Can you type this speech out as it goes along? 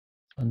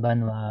こんば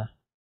んは。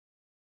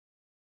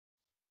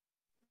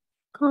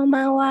こん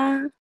ばん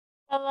は。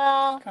こんばん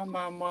は。こん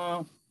ばん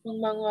は。こ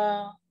んばん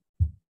は。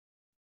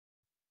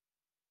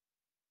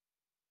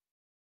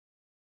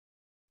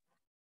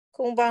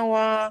こんばん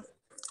は。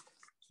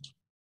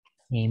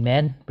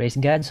Amen. Praise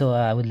God. So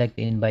I would like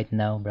to invite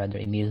now Brother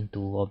Emil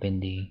to open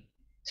the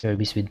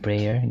service with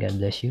prayer. God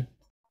bless you.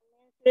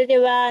 それで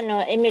は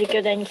エミル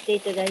兄弟に来て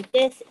いただい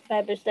て、バ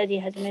イブルスタディ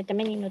始めるた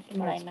めに祈って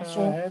もらいまし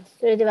ょう。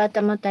それでは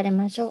頭を垂れ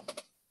ましょう。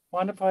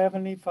Wonderful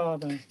Heavenly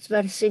Father, 素晴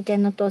らしい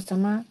天のお父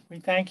様、 we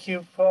thank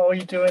you for all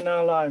you do in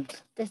our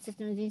lives. 私た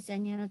ちの人生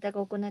にあなた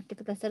が行って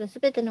くださるす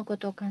べてのこ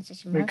とを感謝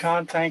し We ます。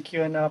 can't thank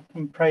you enough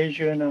and praise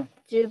you enough.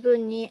 十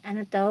分にあ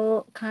な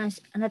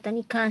た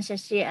に感謝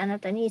し、あな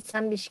たに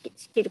賛美し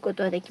きるこ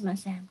とはできま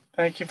せん。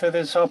 Thank you for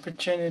this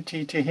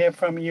opportunity to hear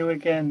from you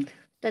again.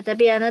 再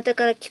びあなた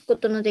から聞くこ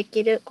とので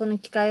きるこの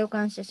機会を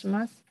感謝し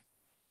ます。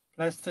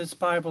 Bless this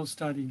Bible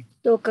study.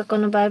 どうかこ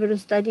のバイブル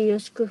スタディを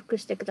祝福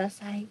してくだ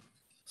さい。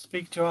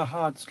 Speak to our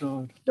hearts,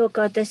 Lord. どう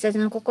か私たち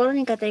の心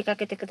に語りか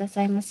けてくだ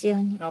さいますよう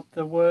に。 Help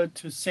the word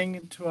to sing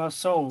into our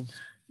souls.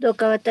 どう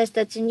か私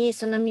たちに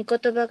その御言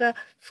葉が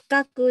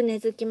深く根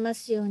付きま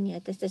すように、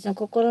私たちの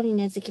心に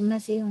根付き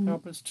ますように。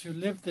 Help us to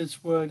live this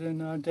word in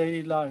our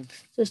daily lives.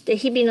 そして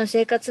日々の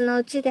生活の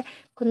うちで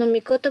この御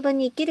言葉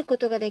に生きるこ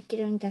とができ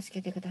るように助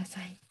けてくだ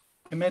さい。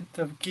 Commit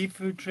the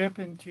Gifu trip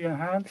into your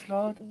hands,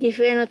 Lord. 岐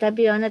阜への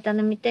旅をあなた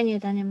の御手に委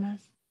ねま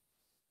す。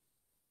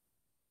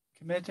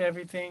 Commit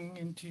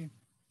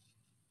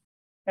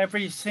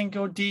every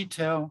single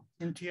detail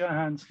into your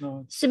hands,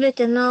 Lord. すべ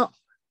ての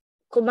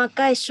細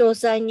かい詳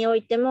細にお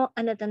いても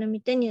あなたの御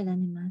手に委ね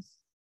ます。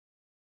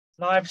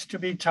 Lives to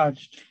be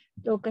touched.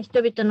 どうか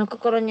人々の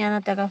心にあ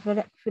なたが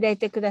触れ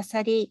てくだ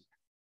さり、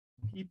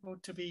 People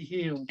to be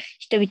healed.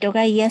 人々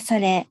が癒さ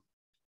れ、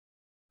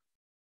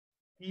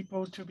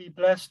 People to be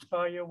blessed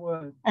by your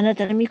word. あな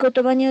たの御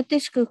言葉によって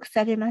祝福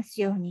されま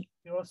すように。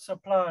 Your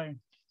supply.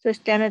 そし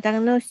てあなた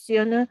の必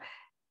要な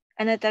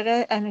あなた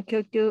の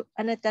供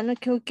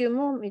給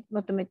も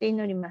求めて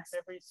祈ります。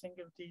 Every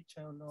single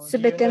detail, Lord. す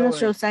べて You の know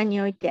詳 it. 細に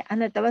おいてあ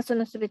なたはそ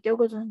のすべてを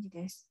ご存知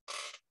です。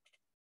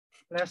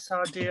 Bless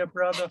our dear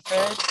brother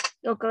Fed,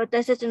 どうか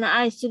私たちの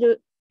愛す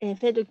るフ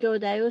ェド兄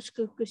弟を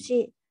祝福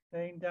し、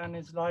 laying down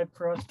his life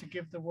for us to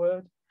give the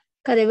word.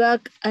 彼は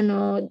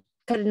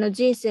彼の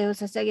人生を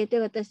捧げて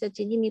私た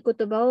ちに御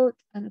言葉を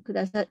く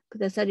ださ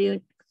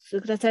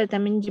るた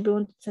めに自分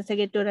を捧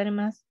げておられ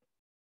ます。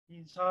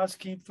 He's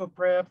asking for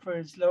prayer for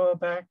his lower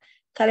back.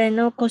 彼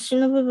の腰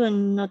の部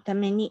分のた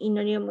めに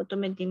祈りを求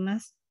めていま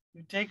す。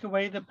 You take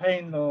away the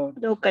pain, Lord.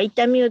 どうか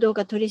痛みをどう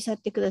か取り去っ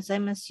てください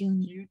ますよう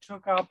に。 You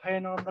took our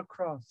pain on the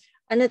cross.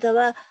 あなた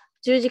は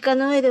十字架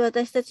の上で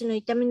私たちの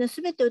痛みの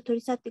すべてを取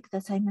り去ってく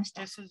ださいまし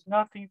た。 This is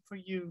nothing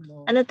for you,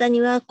 あ Lord. なた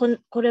には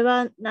これ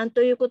は何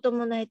ということ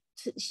もない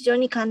非常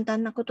に簡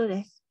単なこと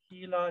です。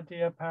 Heal our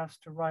dear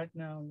pastor right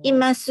now, Lord.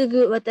 今す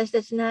ぐ私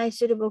たちの愛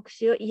する牧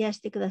師を癒し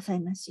てください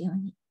ますよう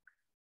に。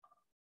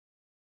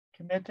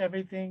 Commit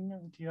everything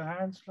into your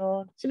hands,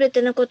 Lord. すべ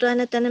てのことをあ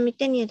なたの御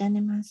手に委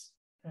ねます。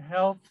 The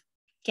health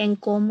健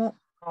康も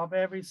of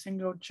every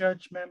single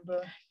church member.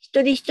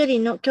 一人一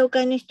人の教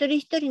会の一人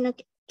一人の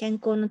健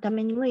康のた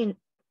めにも委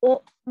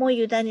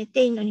ね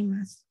て祈り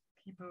ます。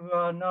 People who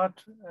are not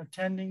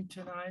attending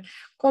tonight.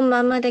 今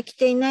晩まだ来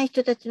ていない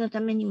人たちの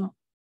ためにも、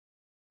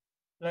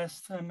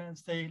 Bless them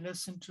as they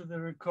listen to the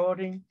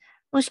recording.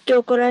 もし今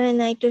日来られ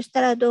ないとし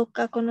たらどう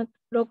かこの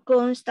録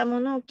音したも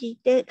のを聞い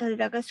て彼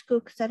らが祝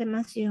福され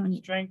ますよう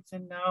に。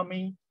 Strengthen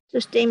Naomi. そ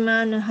して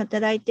今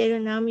働いている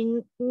ナオ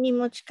ミに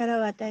も力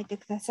を与えて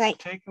ください。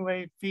 Take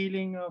away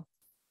feeling of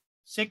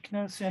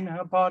sickness in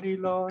her body,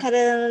 Lord.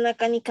 体の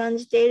中に感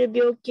じている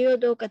病気を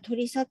どうか取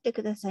り去って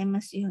ください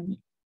ますように。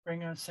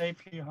 Bring her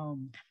safely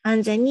home.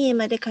 安全に家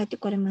まで帰って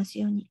これます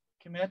ように。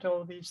 Commit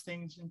all these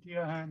things into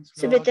your hands,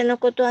 すべ Lord. ての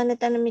ことをあな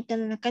たの御手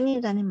の中に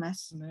委ねま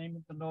す。 In the name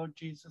of the Lord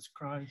Jesus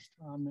Christ.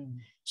 Amen.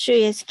 主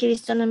イエスキリ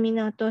ストの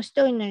皆を通し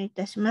てお祈りい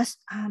たしま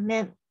す。アー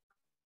メン。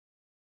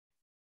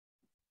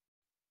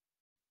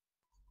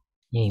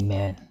Amen. ア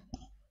ー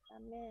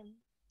メ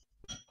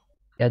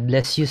ン。 God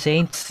bless you,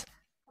 saints.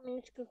 神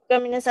の祝福が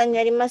皆さんに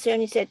ありますよう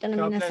に、生徒の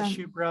God 皆さん。 bless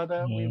you,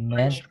 brother. We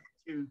Amen. appreciate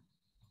you.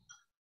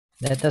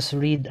 Let us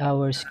read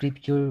our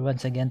scripture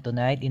once again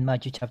tonight in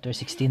Matthew chapter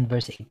 16,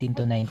 verse 18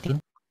 to 19.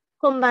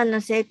 今晩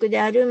の聖句で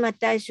あるマ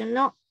タイ書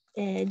の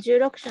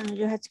16章の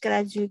18か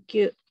ら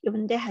19読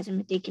んで始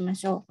めていきま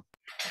しょ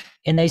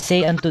う。 And I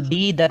say unto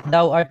thee that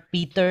thou art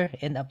Peter,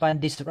 and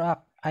upon this rock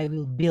I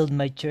will build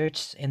my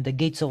church, and the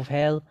gates of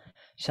hell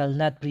shall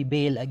not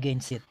prevail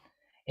against it.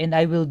 And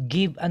I will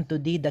give unto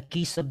thee the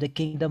keys of the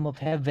kingdom of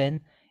heaven,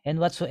 and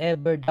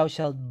whatsoever thou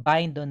shalt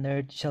bind on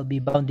earth shall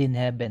be bound in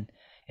heaven,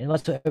 and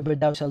whatsoever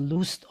thou shalt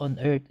loose on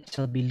earth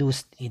shall be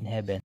loosed in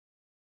heaven.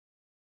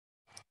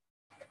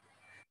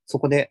 そ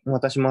こで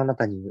私もあな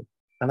たに言う。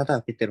あなた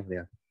はペテロで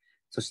ある。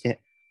そし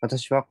て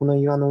私はこの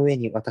岩の上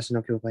に私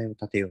の教会を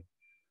建てよう。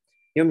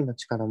黄泉の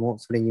力も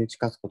それに打ち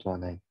勝つことは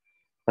ない。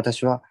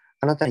私は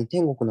あなたに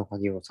天国の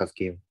鍵を授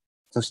けよう。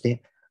そし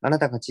てあな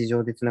たが地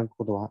上でつなぐ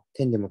ことは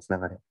天でもつな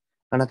がれ。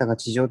あなたが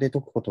地上で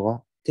解くこと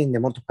は天で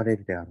も解かれ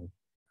るであろう。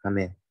ア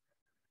メン。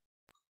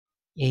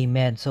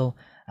Amen. So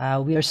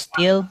we are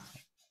still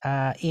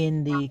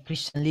in the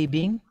Christian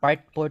Living,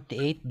 part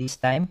 48 this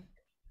time.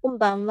 今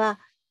晩は、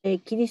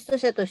キリスト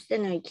者として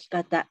の生き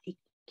方、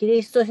キ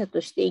リスト者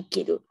として生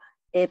きる、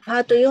パ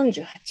ート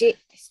48で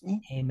す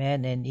ね。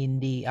Amen. And in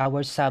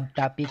our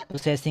subtopic,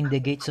 possessing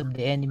the gates of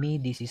the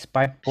enemy, this is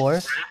part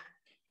 4.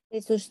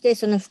 そして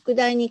その副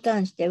題に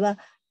関しては、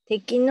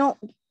敵の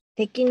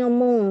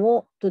門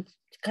を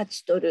勝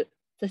ち取る。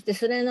そして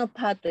それの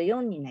パート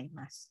4になり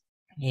ます。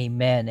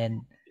Amen.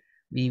 And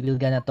we will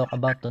gonna talk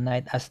about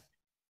tonight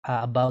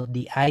about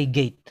the eye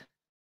gate.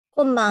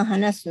 今晩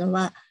話すの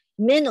は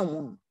目の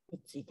門に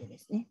ついてで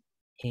すね。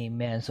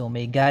Amen. So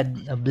may God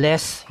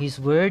bless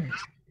His word.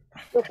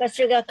 どうか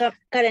主が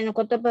彼の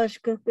言葉を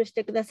祝福し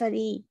てくださ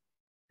り、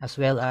as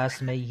well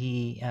as may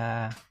He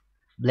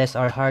bless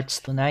our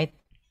hearts tonight.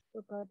 ど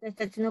うか私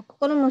たちの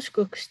心も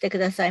祝福してく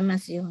ださいま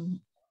すよう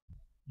に。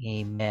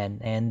Amen.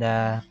 And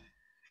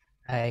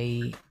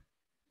I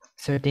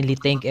certainly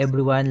thank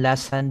everyone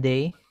last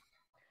Sunday.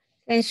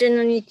 先週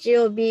の日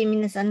曜日、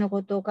皆さんの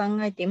ことを考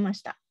えていま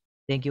した。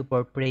Thank you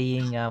for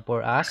praying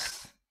for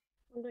us.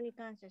 本当に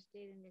感謝して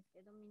いるんです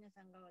けど、皆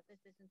さんが私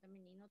たちのため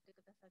に祈って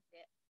くださっ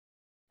て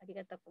あり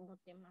がたく思っ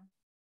ています。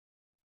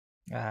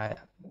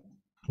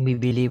We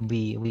believe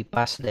we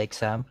passed the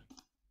exam.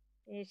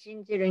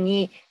 信じる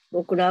に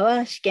僕ら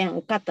は試験を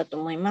受かったと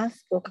思いま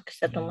す。合格し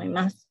たと思い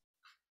ます。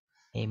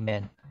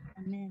Amen.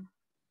 Amen.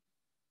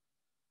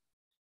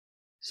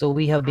 So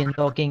we have been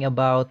talking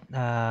about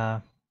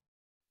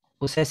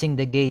possessing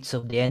the gates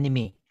of the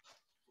enemy.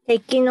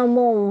 敵の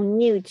門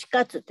に打ち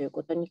勝つという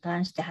ことに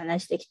関して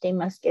話してきてい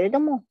ますけれど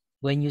も、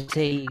 When you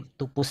say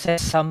to possess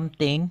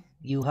something,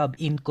 you have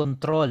in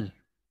control.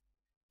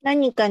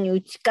 何かに打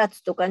ち勝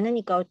つとか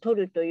何かを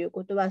取るという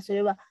ことは、そ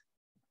れを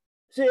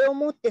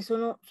もってそ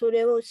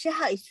れを支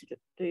配する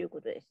という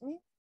ことですね。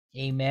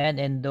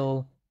Amen. And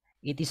though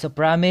it is a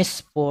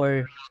promise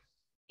for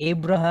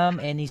Abraham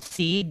and his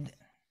seed,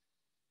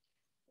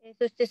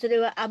 そしてそれ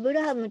はアブ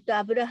ラハムと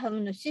アブラハム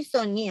の子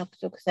孫に約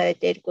束され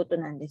ていること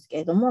なんですけ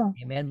れども、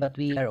amen, but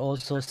we are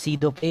also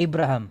seed of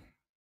Abraham.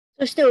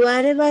 そして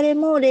我々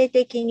も霊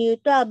的に言う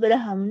とアブラ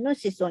ハムの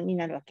子孫に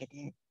なるわけ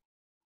です。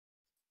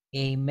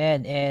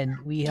Amen.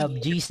 And we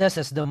have Jesus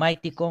as the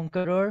mighty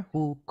conqueror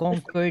who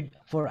conquered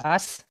for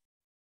us.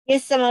 イエ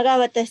ス様が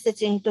私た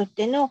ちにとっ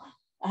ての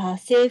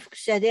征服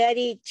者であ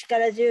り、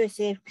力強い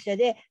征服者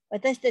で、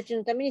私たち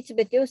のために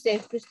全てを征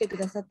服してく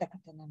ださった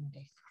方なの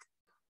です。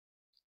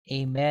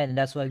Amen.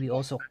 That's why we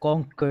also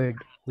conquered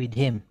with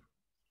him.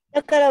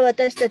 だから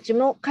私たち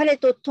も彼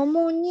と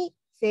共に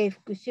征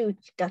服し打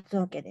ち勝つ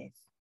わけで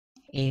す。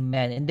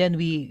Amen. And then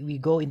we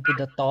go into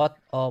the thought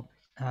of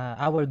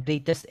our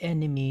greatest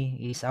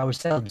enemy is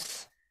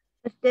ourselves.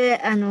 そして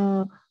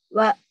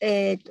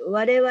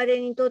我々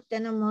にとっ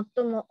ての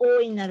最も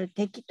大いなる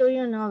敵とい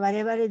うのは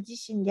我々自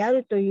身であ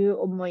るという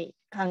思い、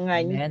考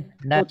えに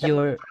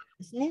Not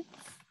ですね。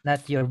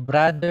not your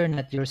brother,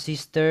 not your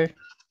sister.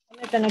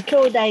 あなたの兄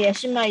弟や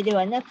姉妹で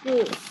はなく、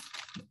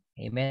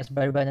Amen. As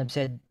Brother Branham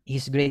said,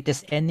 his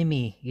greatest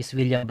enemy is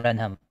William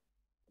Branham.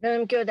 ブラナ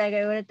ム兄弟が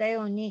言われた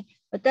ように、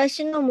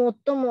私の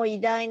最も偉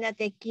大な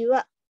敵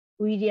は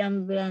ウィリア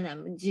ム・ブラナ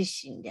ム自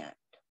身である。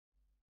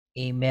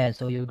Amen.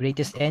 So your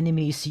greatest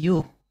enemy is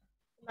you.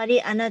 つま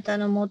りあなた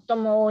の最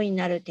も大い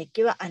なる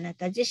敵はあな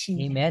た自身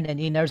である。Amen.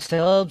 And in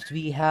ourselves,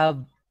 we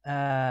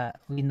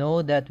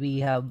know that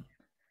we have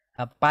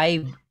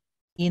 5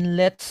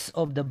 inlets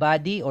of the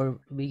body, or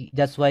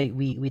that's why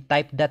we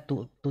type that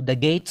to the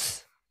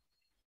gates.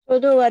 ちょう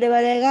ど我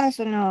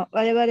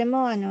々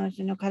も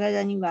その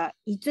体には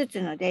5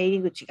つの出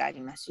入り口があ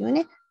りますよ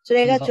ね。そ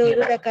れがちょう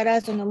どだか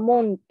らその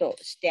門と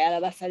して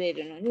表され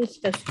るのに一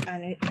つ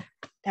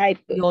タイ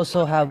プ We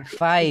also have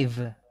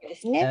 5で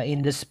すね。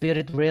in the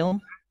spirit realm.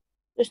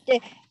 そし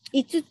て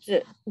5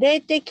つ、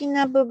霊的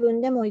な部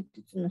分でも5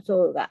つの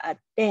層があっ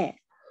て、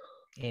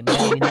Amen.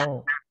 We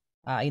know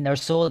in our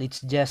soul,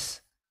 it's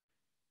just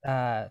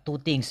 2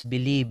 things,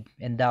 believe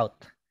and doubt.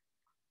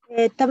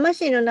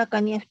 魂の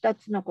中に2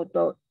つのこ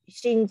と、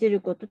信じ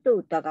ることと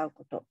疑う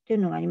ことという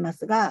のがありま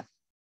すが、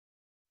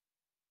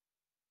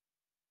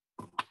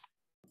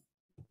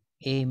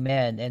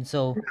Amen. And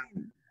so,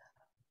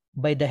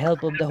 by the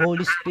help of the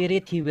Holy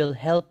Spirit, He will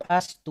help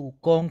us to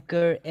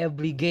conquer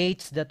every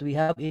gates that we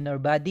have in our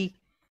body.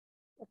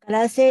 だか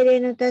ら聖霊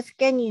の助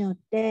けによっ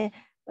て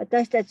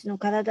私たちの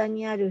体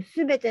にある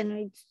すべての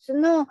5つ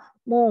の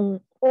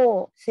門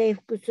を征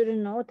服する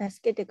のを助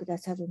けてくだ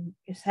さ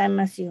い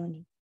ますよう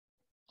に。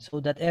So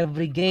that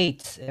every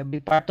gates,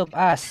 every part of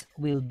us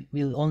will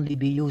only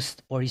be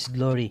used for His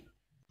glory.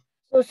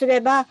 そうすれ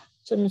ば、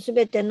そのす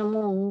べての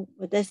門、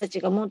私た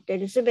ちが持ってい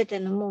るすべて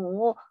の門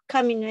を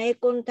神の栄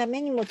光のた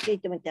めに用い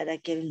てもいただ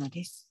けるの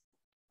です。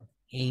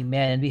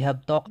Amen. And we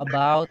have talked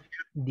about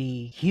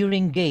the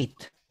hearing gate.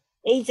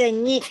 以前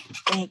に、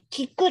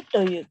聞く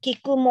という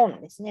聞く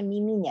門ですね。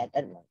耳に当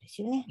たる門で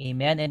すよね。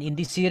Amen. And in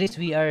this series,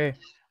 we are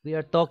we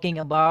are talking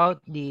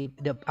about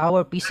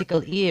our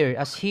physical ear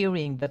as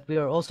hearing, but we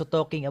are also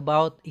talking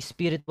about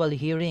spiritual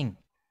hearing.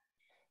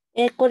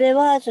 これ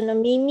はその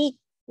耳、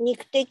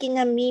肉的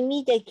な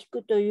耳で聞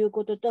くという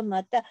ことと、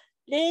また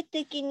霊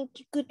的に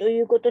聞くと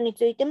いうことに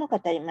ついても語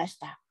りまし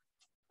た。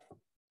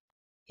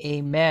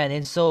Amen.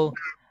 And so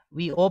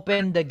we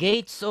open the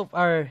gates of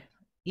our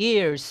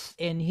ears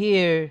and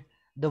hear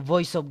the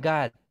voice of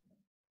God.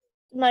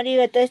 つまり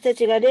私た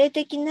ちが霊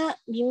的な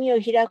耳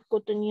を開く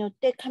ことによっ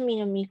て神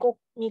の御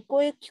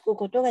声を聞く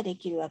ことがで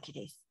きるわけ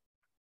です。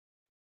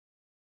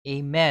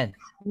Amen.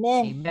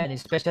 Amen. Amen.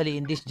 Especially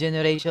in this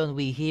generation,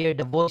 we hear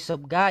the voice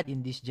of God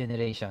in this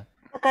generation.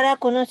 だから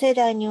この世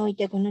代におい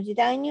て、この時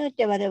代におい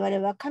て我々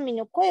は神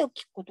の声を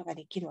聞くことが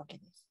できるわけ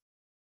です。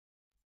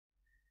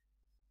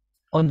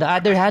On the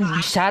other hand,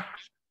 we shut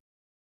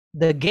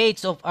the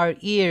gates of our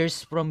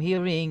ears from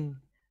hearing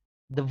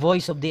the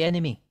voice of the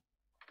enemy.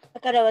 だ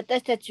から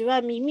私たち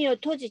は耳を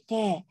閉じ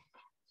て、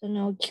そ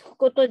の聞く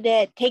こと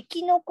で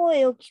敵の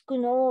声を聞く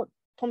のを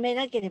止め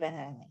なければ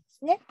ならないで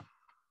すね。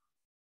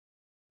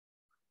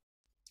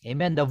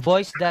Amen. The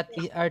voice that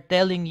are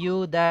telling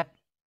you that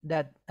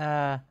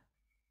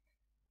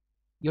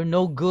you're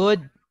no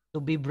good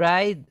to be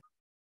bride.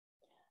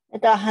 ま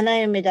た花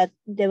嫁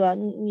では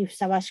にふ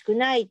さわしく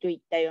ないとい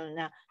ったよう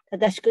な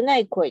正しくな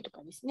い声と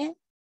かですね。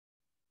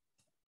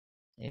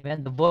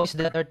Amen. The voice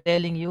that are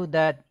telling you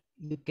that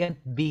you can't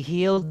be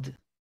healed.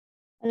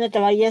 あな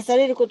たは癒さ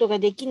れることが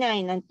できな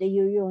いなんて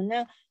いうよう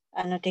な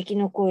敵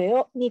の声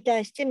に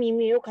対して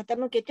耳を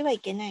傾けてはい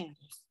けないので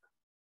す。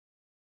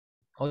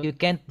Or you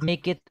can't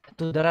make it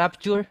to the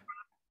rapture.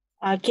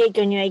 軽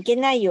挙にはいけ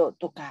ないよ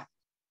とか。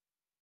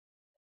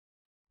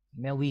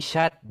Amen. We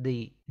shut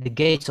the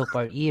gates of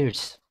our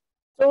ears.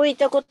 そういっ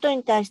たこと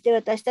に対して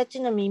私たち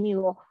の耳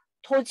を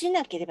閉じ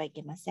なければい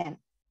けません。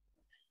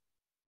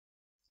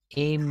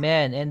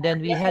Amen. And then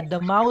we had the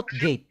mouth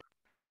gate.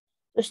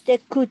 そして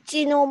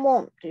口の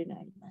門というの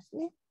があります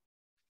ね。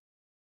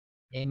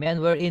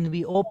Amen. Wherein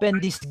we open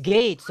these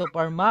gates of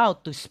our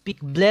mouth to speak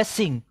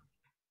blessing.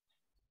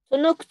 そ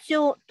の口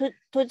を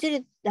閉じ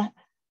る、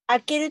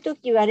開けると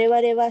き我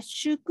々は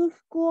祝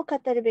福を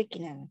語るべき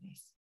なので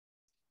す。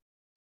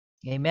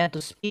Amen. To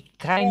speak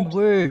kind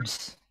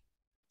words.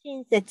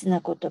 親切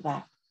な言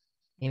葉。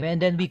Amen.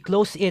 Then we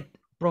close it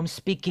from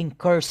speaking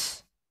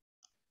curse.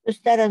 そ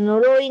したら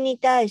呪いに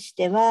対し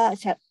ては、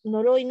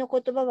呪いの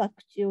言葉は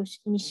口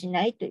にし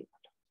ないというこ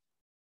と。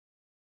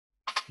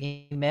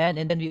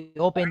Amen. And then we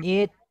open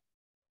it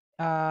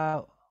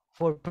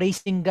for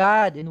praising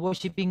God and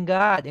worshiping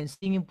God and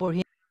singing for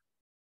Him.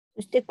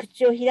 そして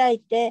口を開い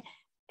て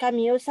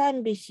神を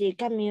賛美し、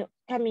神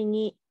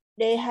に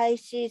礼拝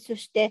し、そ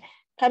して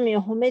神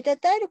を褒めた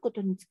たえるこ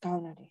とに使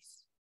うので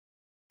す。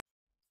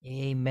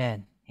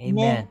Amen.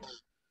 Amen.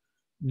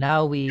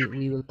 Now we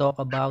will talk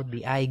about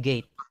the eye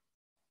gate.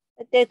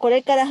 で、こ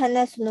れから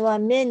話すのは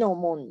目の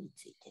門に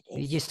ついてです。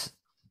Which is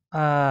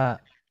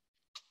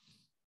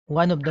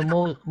one of the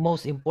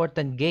most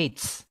important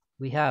gates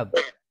we have.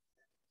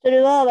 それ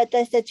は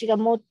私たちが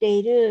持って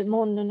いる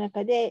門の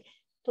中で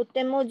と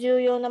ても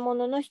重要なも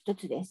のの一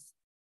つです。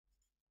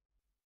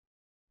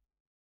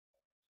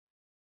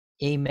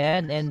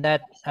Amen. And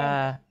that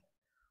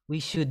we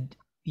should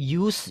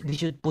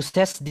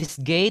possess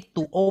this gate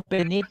to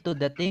open it to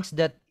the things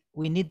that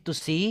we need to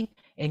see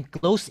and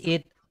close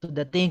it to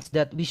the things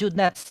that we should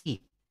not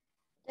see.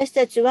 私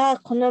たちは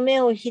この目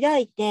を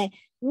開いて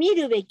見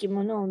るべき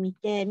ものを見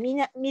て、見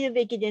る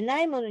べきでな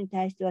いものに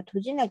対しては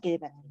閉じなけれ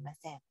ばなりま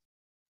せん。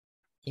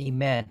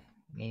Amen.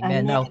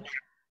 Amen. Now,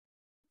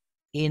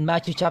 in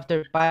Matthew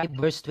chapter 5,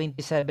 verse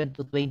 27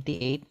 to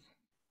 28,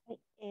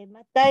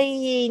 マタ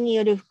イに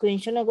よる福音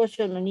書の5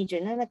章の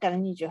27から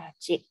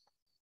28。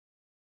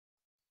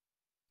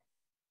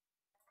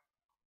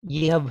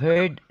Ye have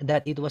heard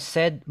that it was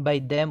said by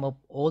them of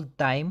old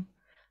time,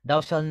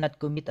 Thou shalt not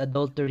commit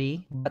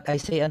adultery. But I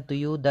say unto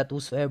you that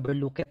whosoever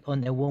looketh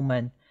on a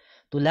woman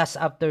to lust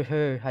after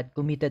her had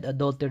committed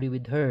adultery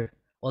with her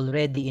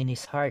already in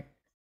his heart.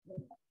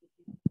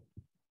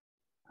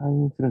 姦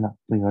淫するなと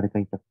言われて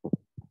いた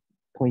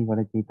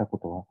こ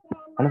とは、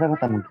あなた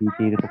方も聞い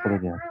ているところ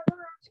である。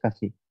しか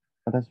し、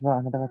私は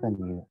あなた方に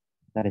言う。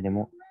誰で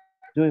も、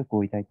情欲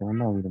を抱いて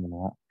女を見る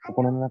者は、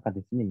心の中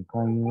ですでに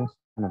姦淫をし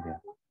たのであ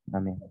る。ア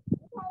メン。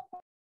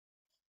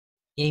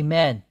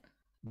Amen.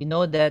 We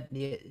know that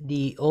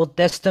the Old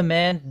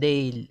Testament,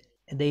 they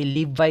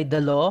live by the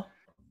law.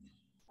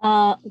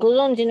 ご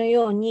存知の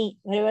ように、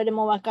我々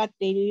も分かっ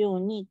ているよう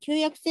に、旧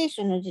約聖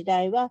書の時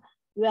代は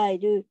いわゆ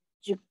る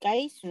10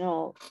回そ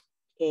の、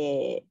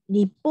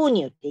律法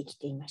によって生き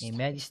ていました。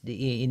Amen.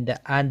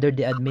 Under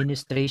the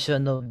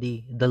administration of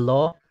the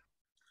law.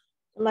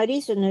 つま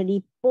りその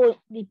律法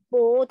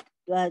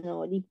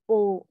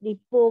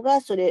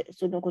が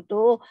そのこ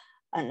とを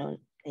あ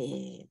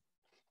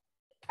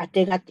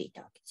てがってい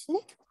たわけですね。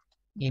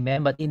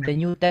Amen. But in the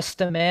New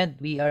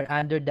Testament, we are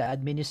under the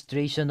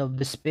administration of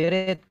the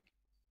Spirit.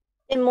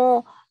 で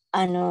も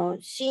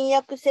新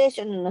約聖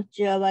書の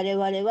後は我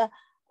々は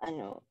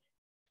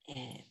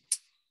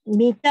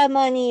御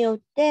霊によっ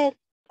て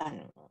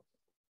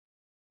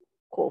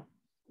こ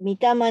う、御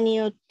霊に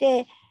よっ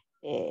て、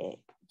組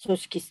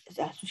織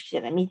じゃ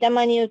ない、御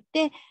霊によっ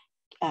て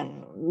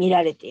見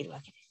られているわ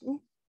けですね。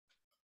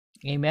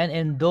Amen.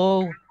 And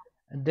though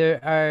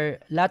there are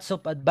lots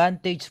of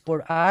advantage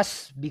for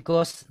us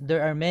because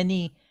there are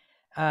many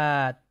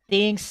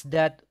things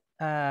that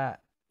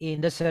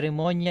in the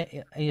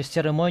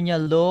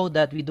ceremonial law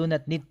that we do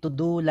not need to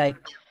do, like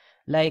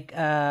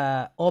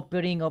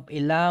offering of a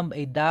lamb,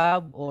 a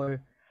dove,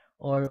 or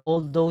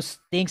all those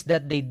things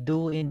that they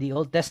do in the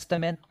Old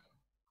Testament.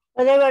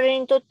 我々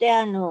にとって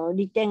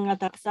利点が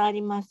たくさんあ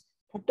ります。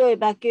例え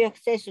ば旧約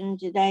聖書の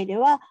時代で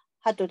は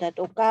鳩だ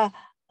とか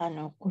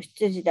子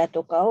羊だ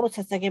とかを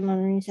捧げ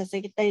物に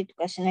捧げたりと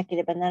かしなけ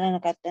ればならな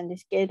かったんで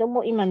すけれど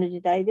も、今の時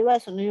代では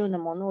そのような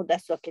ものを出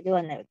すわけで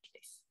はないわけ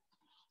です。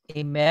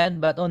Amen.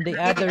 But on the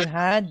other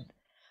hand,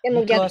 で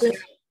も逆に、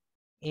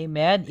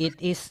 Amen, it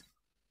is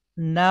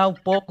now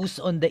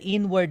focused on the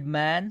inward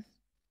man.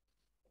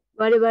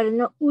 我々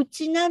の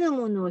内なる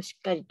ものをし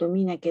っかりと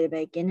見なければ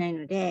いけない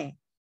ので、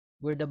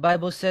where the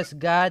Bible says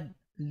God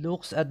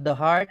looks at the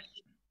heart.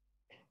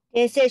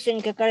 聖書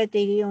に書かれ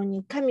ているよう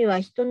に、神は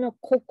人の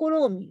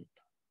心を見る。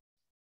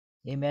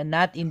Amen.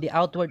 Not in the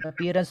outward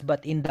appearance,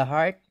 but in the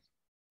heart.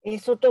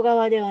 外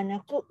側では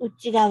なく、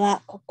内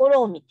側、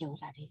心を見てお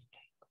られる。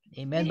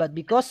Amen. But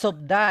because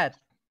of that,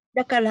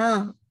 だか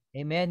ら、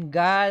Amen,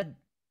 God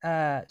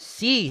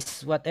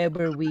sees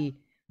whatever we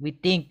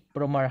think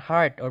from our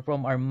heart or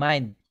from our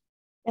mind.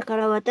 だか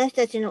ら私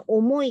たちの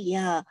思い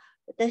や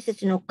私た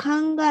ちの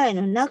考え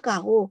の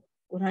中を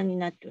ご覧に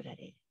なっておら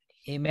れる。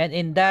Amen.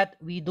 In that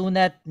we do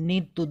not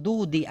need to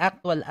do the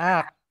actual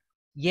act,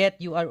 yet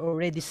you are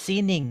already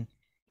sinning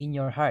in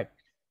your heart.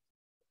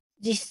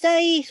 実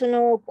際そ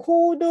の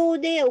行動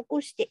で起こ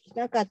してい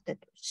なかった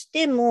とし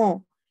て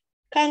も、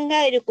考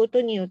えるこ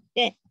とによっ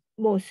て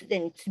もうすで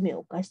に罪を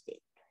犯してい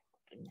る。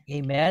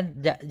Amen.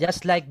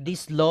 Just like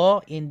this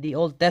law in the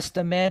Old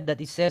Testament that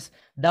it says,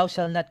 "Thou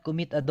shalt not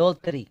commit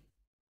adultery."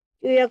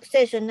 旧約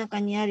聖書の中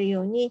にある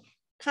ように、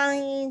姦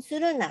淫す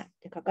るなっ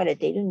て書かれ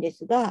ているんで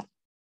すが、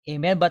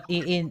Amen. But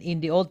in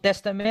the Old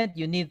Testament,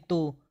 you need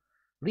to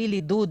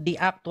really do the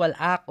actual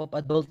act of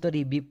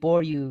adultery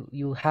before you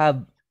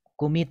have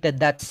committed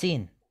that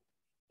sin.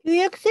 旧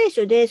約聖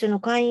書でその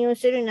姦淫を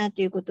するな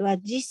ということは、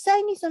実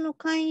際にその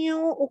姦淫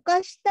を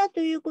犯したと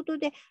いうこと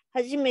で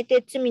初め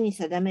て罪に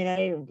定めら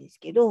れるんです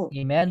けど、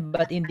Amen.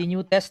 But in the New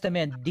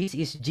Testament, this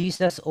is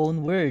Jesus'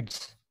 own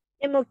words.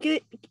 でも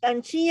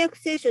新約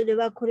聖書で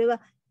はこれ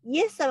はイ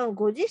エス様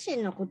ご自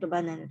身の言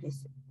葉なので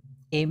す。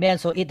Amen.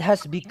 So it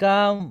has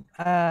become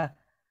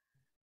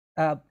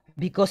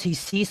because he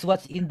sees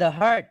what's in the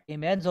heart.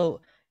 Amen.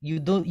 So you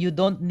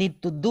don't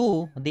need to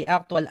do the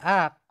actual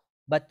act,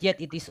 but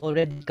yet it is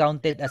already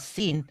counted as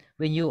sin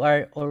when you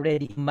are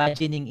already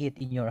imagining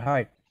it in your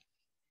heart.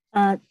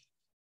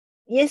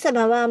 イエス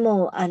様は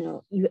も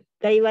う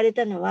言われ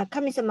たのは、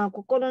神様は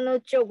心の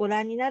内をご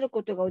覧になる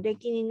ことがおで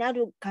きにな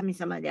る神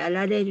様であ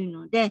られる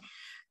ので、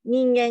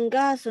人間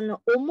がそ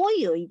の思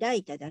いを抱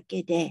いただ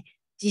けで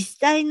実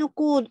際の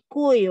行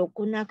為を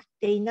行っ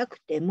ていな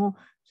くても、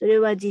それ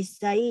は実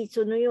際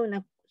そのよう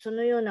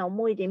な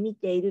思いで見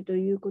ていると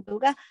いうこと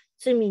が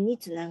罪に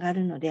つなが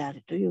るのであ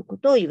るというこ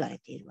とを言われ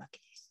ているわけ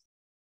です。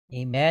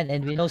Amen.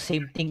 And we know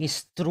same thing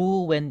is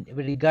true when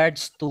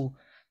regards to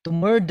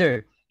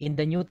murder. In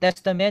the New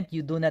Testament,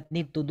 you do not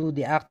need to do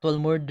the actual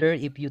murder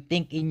if you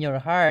think in your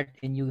heart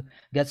and you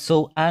get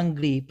so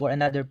angry for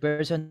another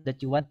person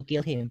that you want to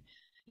kill him.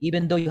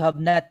 Even though you have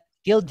not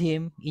killed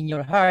him in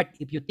your heart,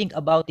 if you think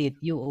about it,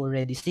 you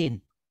already sin.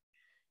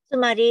 つ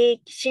ま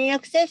り、新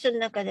約聖書の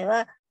中で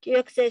は、旧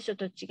約聖書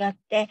と違っ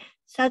て、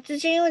殺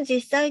人を実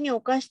際に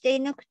犯して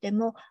いなくて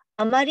も、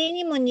あまり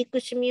にも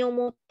憎しみを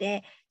持っ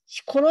て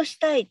殺し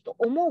たいと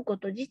思うこ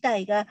と自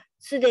体が、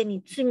すで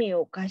に罪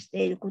を犯し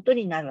ていること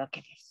になるわ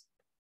けです。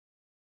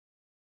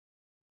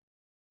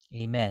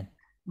Amen.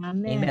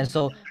 Amen. Amen.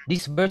 So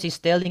this verse is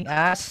telling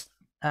us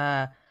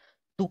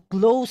to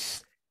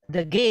close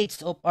the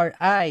gates of our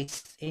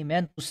eyes.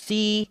 Amen. To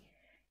see,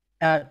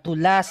 to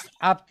lust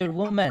after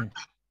woman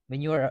when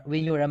you're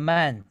a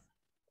man.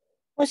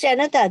 もしあ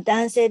なたは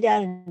男性であ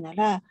るな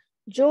ら、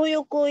情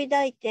欲を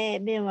抱いて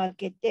目を開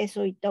けて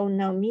そういった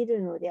女を見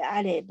るので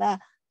あれ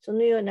ば、そ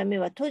のような目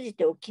は閉じ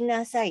ておき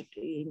なさいと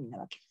いう意味な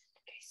わけで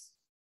す。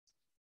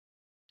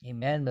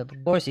Amen. But of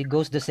course, it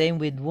goes the same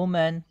with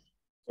woman.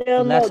 それ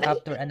は To もう lust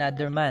after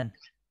another man.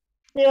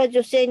 それは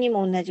女性に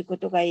も同じこ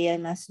とが言え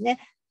ますね。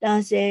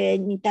男性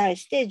に対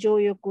して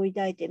情欲を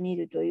抱いてみ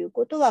るという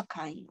ことは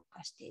姦淫を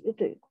犯している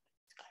ということ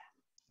ですか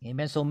ら。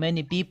Amen. So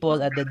many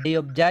people at the day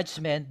of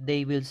judgment,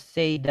 they will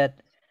say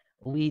that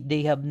they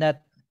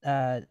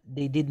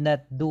did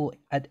not do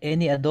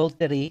any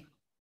adultery.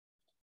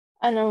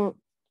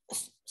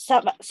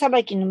 裁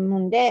きの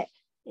門で、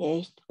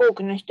多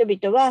くの人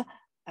々は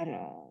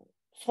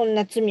そん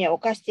な罪は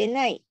犯してい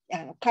ない、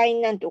姦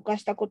淫なんて犯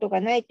したこと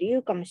がないと言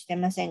うかもしれ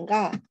ません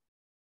が、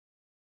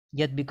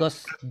Yet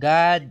because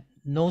God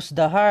knows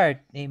the heart,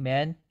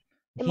 amen,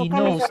 He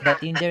knows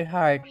that in their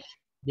heart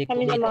they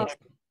commit it.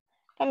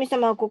 神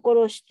様は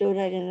心を知ってお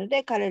られるの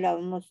で、彼ら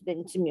はもうすで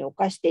に罪を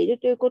犯している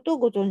ということを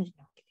ご存知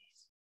なわけで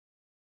す。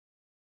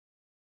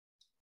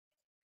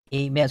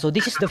Amen. So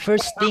this is the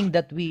first thing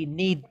that we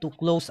need to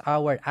close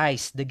our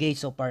eyes, the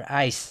gates of our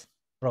eyes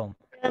from.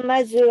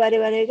 まず我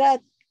々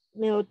が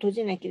目を閉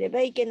じなけれ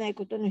ばいけない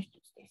ことの一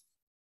つです。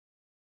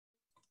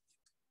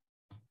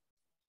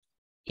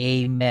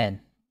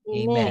Amen.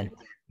 Amen.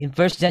 In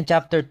 1 John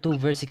chapter 2,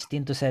 verse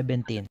 16 to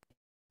 17.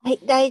 はい、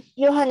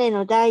ヨハネ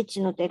の第一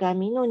の手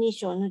紙の2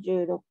章の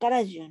16から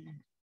17。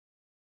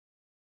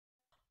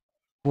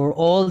For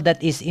all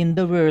that is in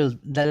the world,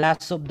 the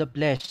lust of the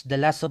flesh, the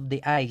lust of the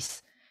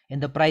eyes,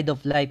 and the pride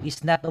of life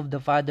is not of the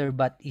Father,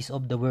 but is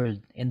of the world.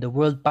 And the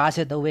world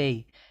passeth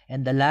away,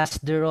 and the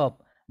lust thereof,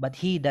 but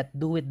he that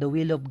doeth the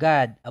will of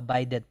God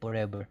abideth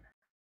forever.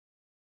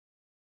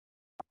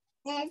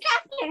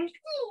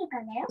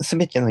 す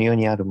べての世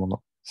にあるも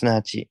の、すな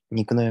わち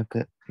肉の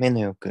欲、目の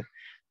欲、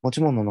持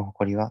ち物の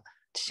誇りは、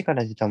父か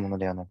ら出たもの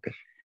ではなく、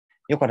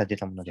世から出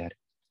たものである。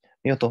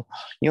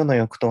世の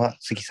欲とは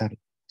過ぎ去る。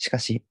しか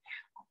し、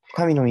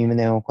神の御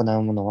旨を行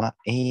う者は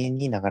永遠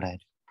に流れ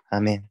る。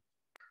アメン。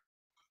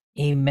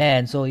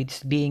Amen. So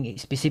it's being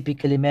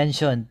specifically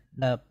mentioned,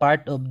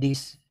 part of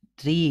these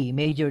three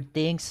major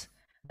things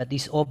that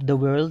is of the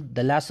world,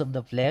 the lust of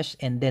the flesh,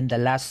 and then the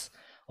lust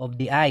of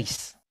the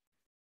eyes.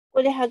 こ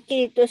こではっき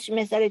りと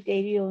示されて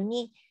いるよう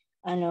に、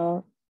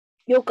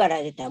世か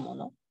ら出たも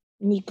の、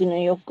肉の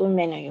欲、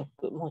目の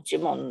欲、持ち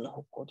物の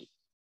誇り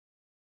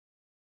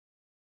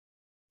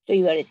と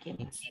言われてい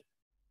ます。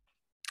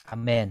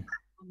Amen.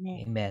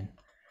 Amen.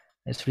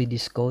 Let's read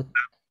this quote.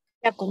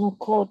 じゃあこの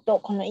コート、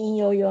この引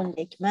用を読ん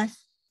でいきま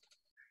す。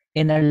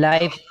And our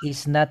life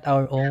is not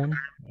our own,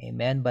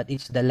 amen, but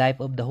it's the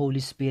life of the Holy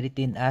Spirit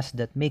in us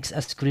that makes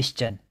us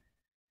Christian.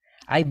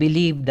 I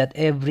believe that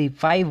every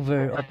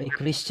fiber of a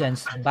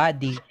Christian's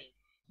body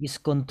is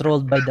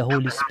controlled by the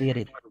Holy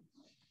Spirit.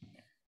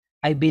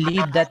 I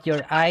believe that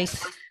your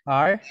eyes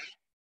are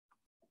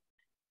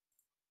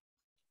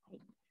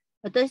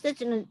私た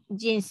ちの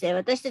人生、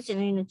私たち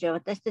の命は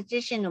私たち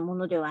自身のも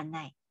のでは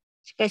ない。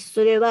しかし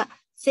それは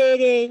聖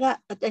霊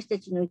が私た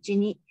ちのうち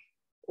に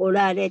お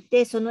られ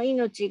て、その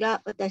命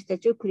が私た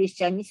ちをクリス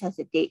チャンに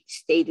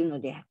しているの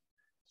である。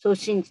そう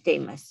信じて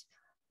います。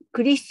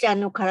クリスチャ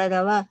ンの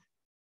体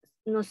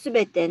のす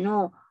べて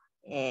の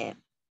繊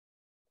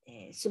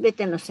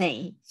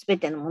維、すべ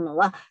てのもの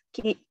は、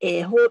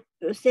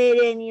聖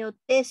霊によっ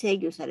て制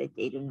御され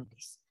ているの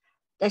です。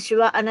私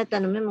はあなた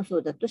の目もそ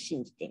うだと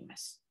信じていま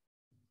す。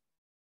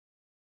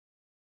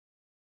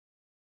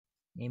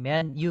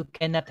Amen. You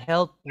cannot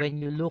help when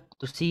you look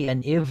to see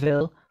an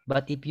evil,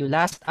 but if you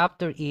lust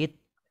after it,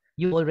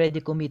 you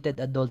already committed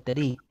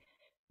adultery.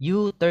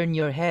 You turn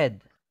your head.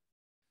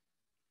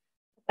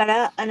 だか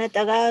らあな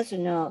たがそ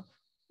の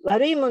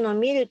悪いものを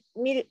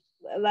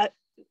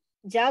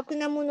邪悪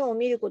なものを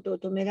見ることを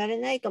止められ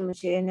ないかも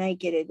しれない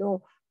けれ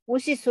ど、も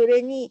しそ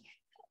れに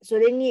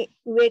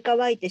植え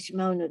替えてし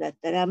まうのだっ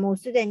たら、もう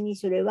すでに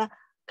それは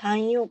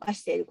寛容化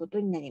していること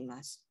になり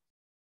ます。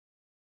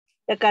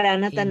だからあ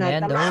なたの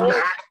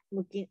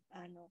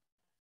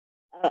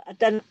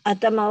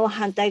頭を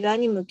反対側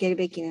に向ける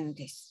べきなの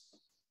です。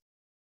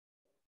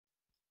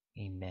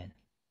Amen.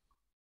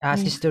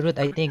 Sister Ruth,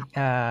 I think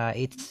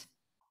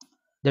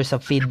there's a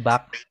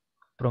feedback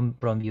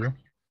from you.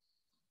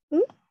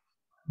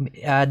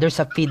 There's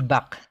a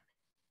feedback.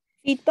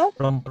 Feedback?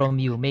 From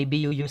you. Maybe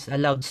you use a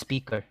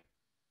loudspeaker.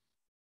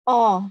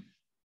 Oh.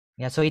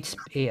 Yeah, so it's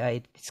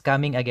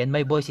coming again.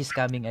 My voice is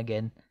coming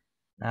again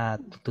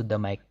to the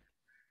mic.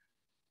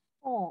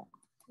 Oh.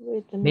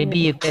 Wait a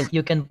Maybe minute.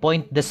 you can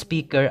point the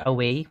speaker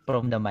away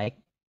from the mic.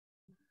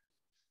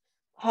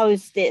 How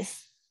is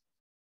this?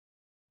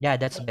 Yeah,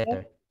 that's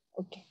better.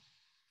 Okay.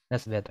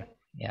 That's better.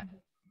 Yeah.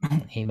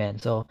 Amen.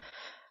 So,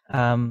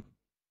 the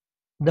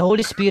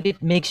Holy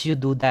Spirit makes you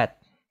do that.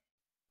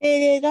 聖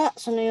霊が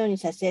そのように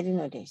させる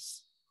ので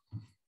す。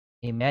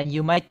Amen.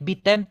 You might be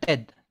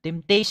tempted.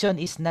 Temptation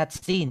is not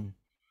sin.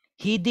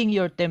 Heeding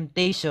your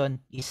temptation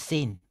is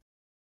sin.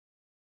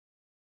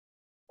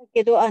 だ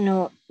けど、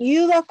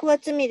誘惑は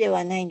罪で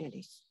はないの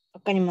です。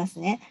わかります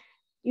ね。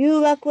誘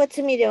惑は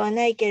罪では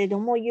ないけれど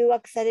も、誘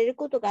惑される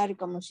ことがある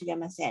かもしれ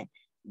ません。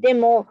で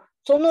も、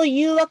その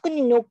誘惑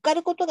に乗っか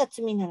ることが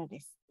罪なので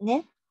す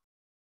ね。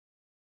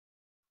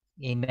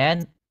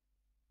Amen.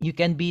 You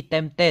can be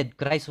tempted.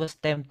 Christ was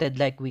tempted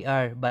like we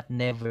are, but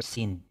never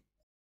sinned.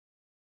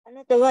 あ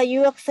なたは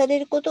誘惑され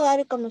ることがあ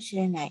るかもし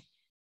れない。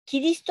キ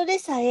リストで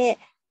さえ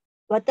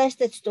私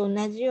たちと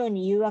同じよう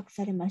に誘惑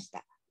されまし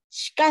た。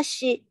しか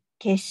し、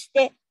決し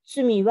て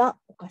罪は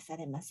犯さ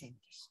れませんで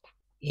した。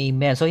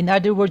Amen. So in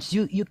other words,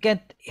 you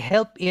can't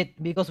help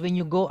it because when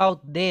you go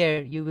out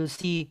there, you will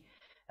see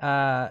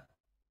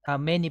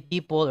many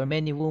people or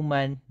many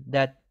women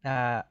that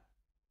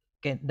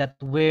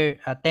wear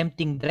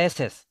tempting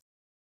dresses.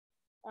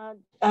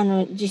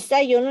 実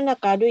際世の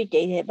中歩い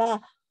ていれ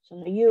ば、そ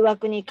の誘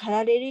惑に駆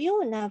られるよ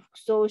うな服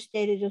装をし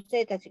ている女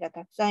性たちが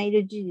たくさんい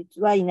る事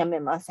実は否め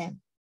ません。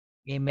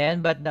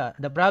Amen. But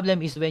the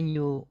problem is when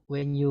you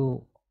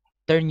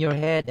turn your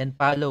head and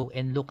follow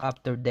and look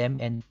after them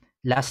and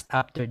lust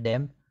after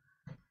them.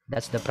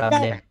 That's the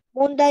problem.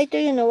 問題と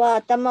いうのは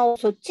頭を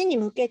そっちに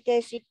向け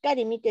てしっか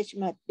り見てし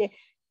まって、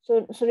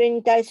それ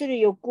に対する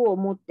欲を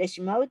持って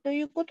しまうと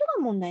いうこと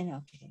が問題な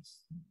わけで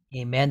す。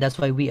Amen. That's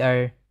why we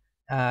are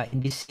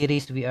in this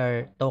series we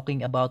are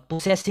talking about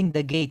possessing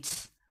the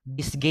gates,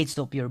 these gates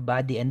of your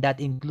body, and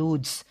that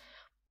includes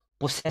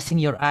possessing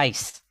your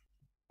eyes.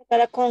 だか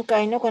ら今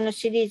回のこの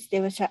シリーズ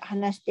では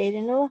話してい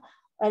るのは、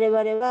我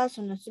々は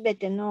そのすべ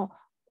ての、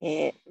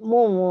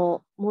門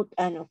を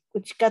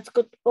打ち勝つ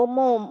こと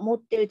門を持っ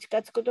て打ち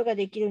勝つことが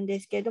できるんで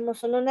すけれども、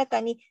その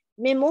中に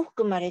目も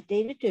含まれて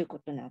いるというこ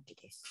となわけ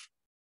です。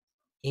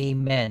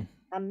Amen.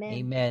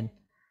 Amen.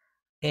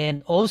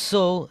 And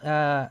also,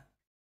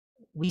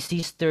 we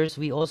sisters,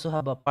 we also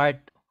have a part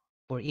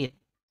for it.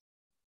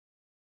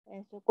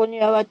 そこに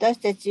は私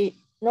たち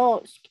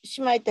の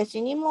姉妹た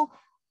ちにも、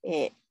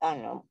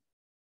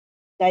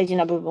大事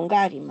な部分が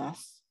ありま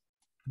す。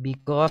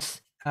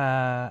Because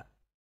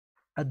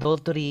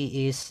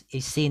adultery is a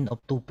sin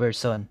of two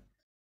persons.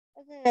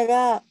 だか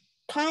ら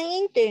姦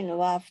淫というの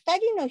は2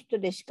人の人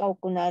でしか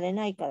行われ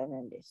ないから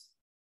なんです。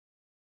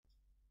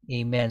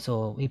Amen.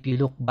 So if you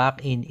look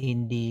back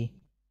in the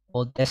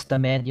Old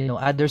Testament,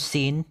 other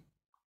sin,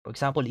 for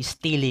example, is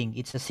stealing.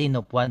 It's a sin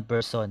of one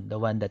person, the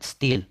one that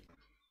steal.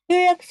 旧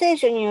約聖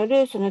書によ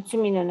るその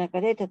罪の中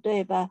で、例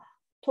えば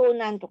盗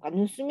難とか盗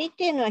みっ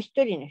ていうのは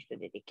一人の人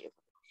でできるこ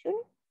とですよ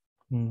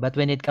ね。But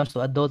when it comes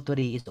to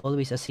adultery, it's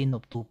always a sin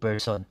of two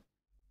persons.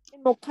 で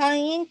も姦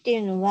淫ってい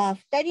うのは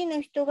2人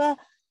の人が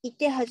い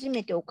て初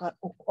めて犯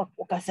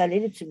され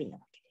る罪な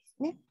わけで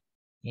すね。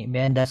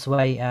Amen. That's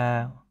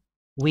why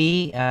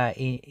we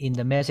in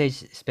the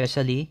message,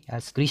 especially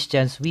as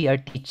Christians, we are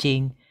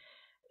teaching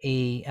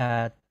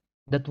that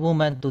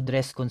woman to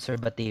dress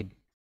conservative.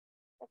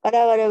 だか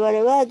ら我々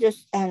は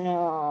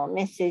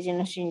メッセージ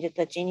の信者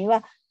たちに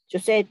は、女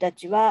性た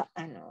ちは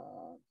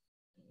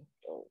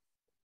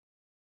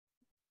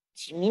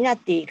地味なっ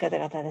て言い方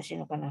が正しい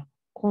のかな、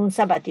コン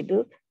サバティ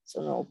ブ、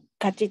その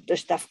カチッと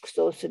した服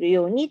装をする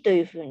ようにと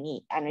いうふう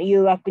に、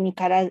誘惑に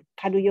駆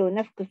るよう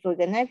な服装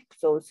じゃない服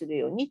装をする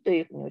ようにと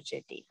いうふうに教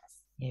えていま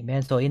す。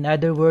Amen. So in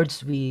other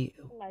words, we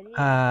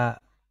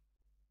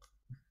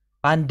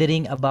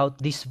pondering about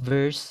this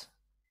verse.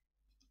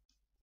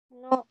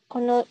 こ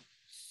の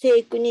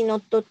聖句にの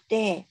っとっ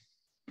て、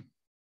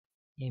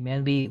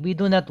Amen. We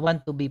do not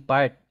want to be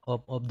part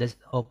of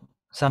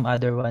some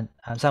other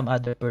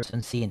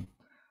person's sin.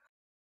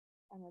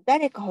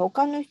 誰か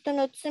他の人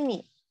の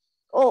罪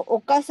を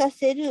犯さ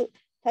せる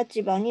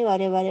立場に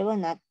我々は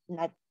な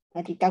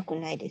りたく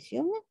ないです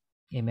よね。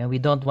Amen. We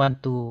don't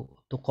want to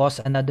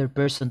cause another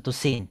person to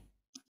sin.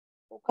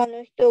 他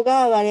の人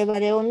が我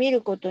々を見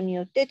ることに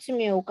よって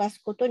罪を犯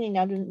すことに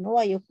なるの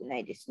は良くな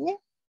いですね。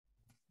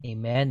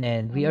Amen.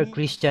 And we are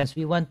Christians.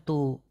 We want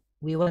to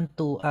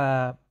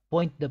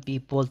point the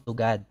people to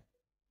God.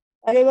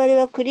 我々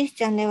はクリス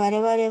チャンで、我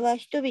々は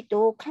人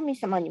々を神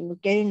様に向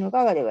けるの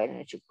が我々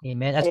の職。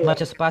Amen. As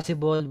much as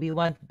possible, we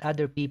want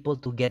other people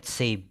to get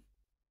saved.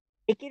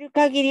 できる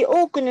限り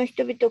多くの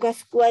人々が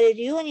救われ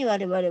るように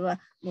我々は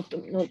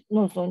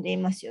望んでい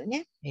ますよ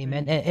ね。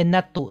Amen. And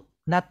not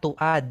to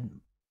add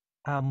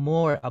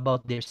more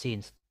about their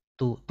sins,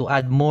 to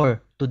add more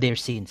to their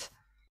sins.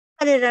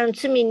 彼らの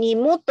罪に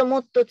もっとも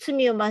っと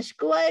罪を増し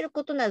加える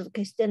ことなど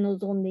決して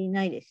望んでい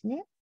ないです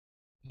ね。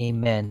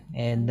Amen.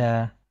 And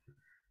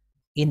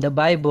in the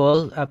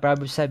Bible,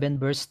 Proverbs 7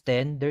 verse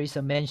 10, there is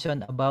a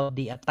mention about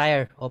the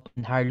attire of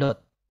an harlot.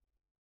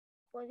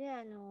 ここで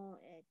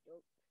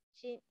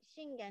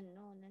箴言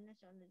の7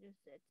章の10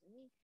節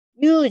に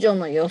遊女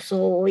の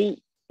装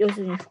い、要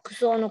するに服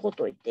装のこ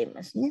とを言ってい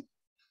ますね。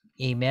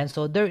Amen.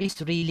 So there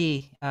is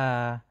really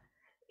an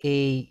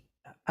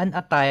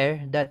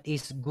attire that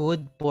is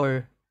good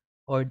for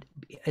or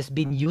has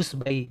been used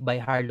by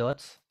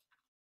harlots.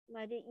 つ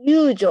まり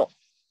遊女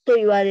と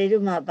言われ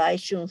る売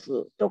春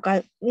婦と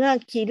かが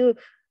着る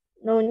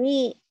の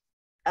に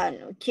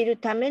着る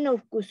ための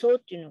服装っ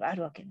ていうのがあ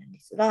るわけなんで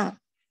すが。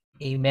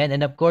Amen.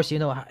 And of course,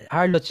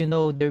 harlots,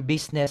 their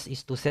business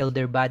is to sell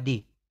their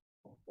body.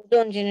 ご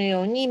存知の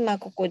ように、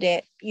ここ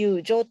で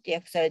遊女って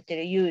訳されてい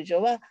る遊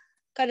女は、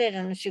彼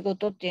らの仕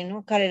事っていうの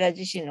は彼ら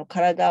自身の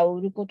体を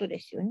売ることで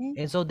すよね。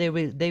And so they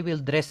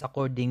will dress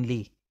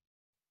accordingly.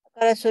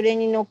 だからそれ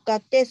に乗っか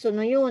ってそ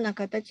のような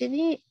形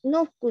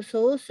の服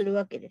装をする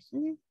わけです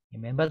ね。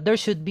Amen. But there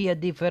should be a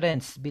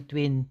difference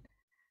between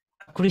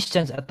a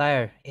Christian's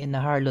attire and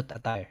a harlot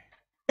attire.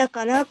 だ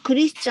からク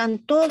リスチャン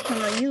とそ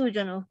の遊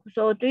女の服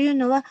装という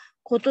のは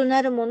異な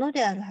るもの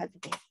であるはず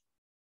です。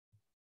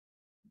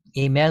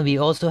Amen. We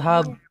also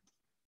have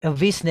a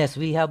business.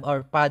 We have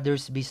our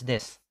Father's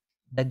business,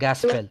 the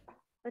gospel.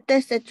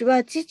 私たち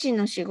は父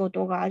の仕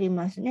事があり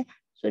ますね。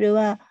それ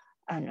は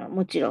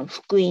もちろん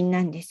福音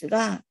なんです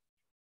が。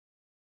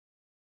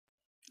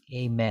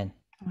Amen.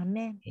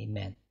 Amen.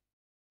 Amen.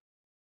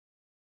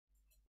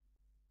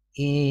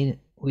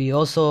 We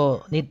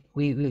also need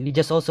we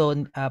just also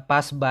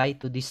pass by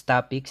to this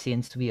topic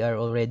since we are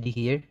already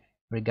here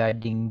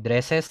regarding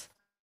dresses.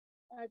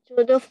 ち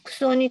ょうど服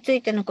装につ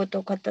いてのこと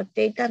を語っ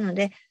ていたの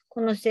で、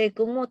この聖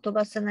句も飛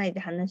ばさないで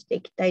話して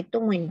いきたいと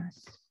思いま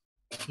す。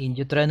In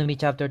Deuteronomy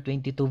chapter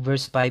 22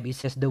 verse 5, it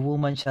says, The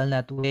woman shall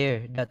not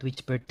wear that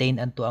which pertain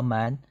unto a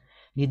man,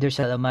 neither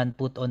shall a man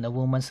put on a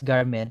woman's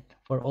garment,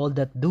 for all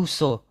that do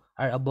so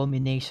are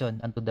abomination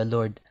unto the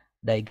Lord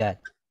thy God.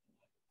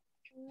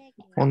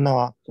 女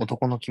は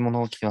男の着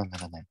物を着てはな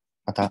らない。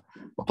また、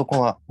男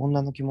は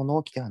女の着物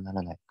を着てはな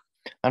らない。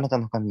あなた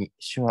の神、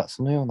主は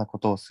そのようなこ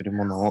とをする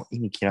者を意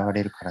に嫌わ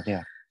れるからで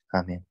ある。ア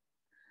ーメン。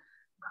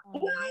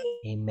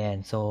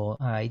Amen. So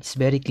it's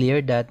very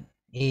clear that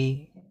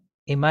a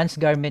man's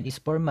garment is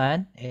for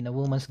man and a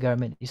woman's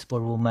garment is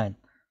for woman.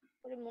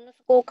 これもの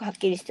すごくはっ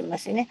きりしてま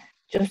すね。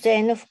女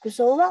性の服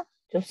装は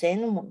女性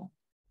のもの。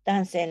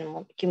男性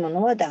の着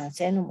物は男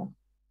性のもの。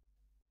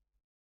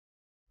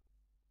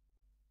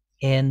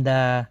And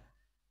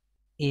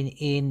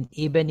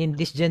even in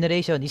this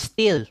generation is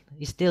still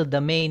the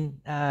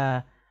main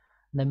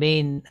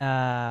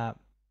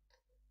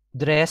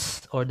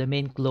dress or the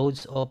main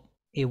clothes of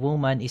a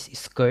woman is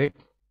skirt.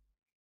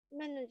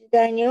 今の時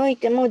代におい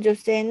ても女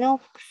性の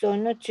服装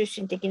の中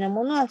心的な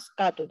ものはス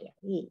カートであ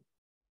り、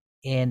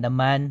and the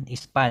man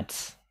is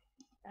pants.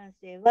 男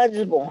性は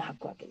ズボンを履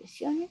くわけで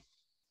すよね。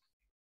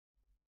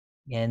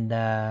And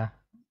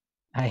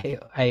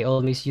I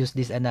always use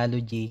this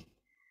analogy.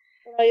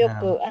 これはよ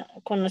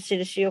く、この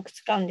印をよく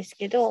使うんです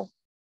けど、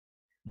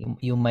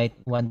you might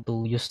want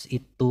to use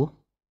it too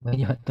when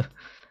you want to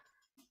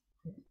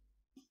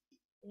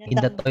in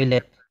the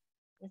toilet.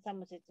 皆さん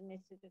も説明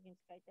するときに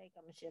使いたい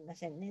かもしれま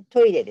せんね。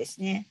トイレです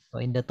ね。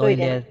So in the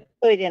toilet,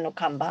 トイレの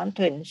看板、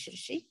トイレの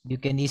印。you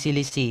can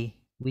easily see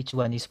which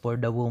one is for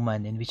the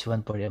woman and which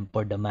one for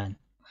the man.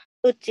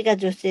 どっちが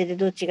女性で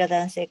どっちが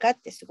男性かっ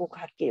てすごく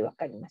はっきりわ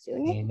かりますよ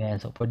ね。Amen.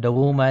 So for the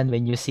woman,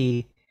 when you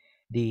see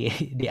the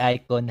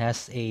icon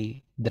has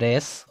a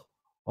dress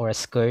or a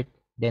skirt,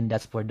 then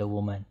that's for the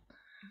woman.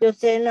 女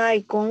性のア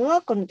イコン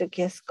はこの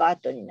時はスカー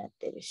トになっ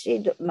ている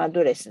し、ド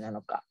レスな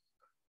のか。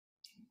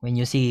When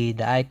you see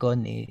the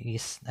icon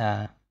is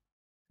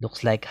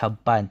looks like have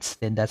pants,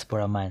 then that's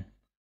for a man.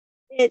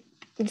 で、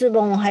ズ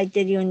ボンを履い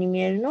ているように見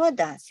えるのは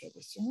男性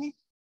ですよね。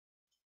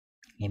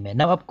Amen.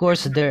 Now, of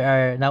course, there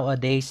are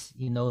nowadays,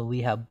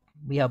 we have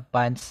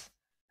pants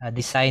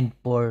designed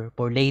for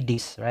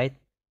ladies, right?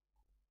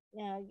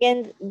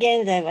 現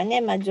在は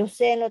ね、女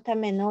性のた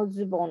めの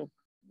ズボン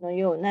の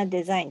ような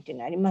デザインっていう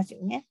のあります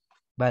よね。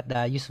But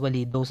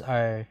usually those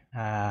are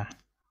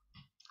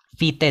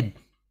fitted.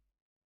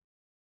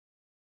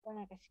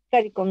 なんかしっか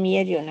りこう見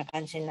えるような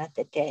感じになっ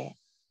てて、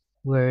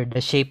where the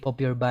shape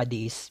of your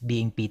body is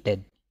being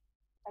fitted.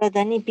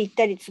 体にぴっ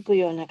たりつく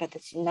ような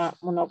形な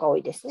ものが多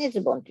いですね、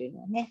ズボンという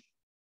のはね。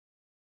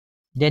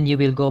Then you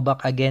will go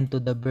back again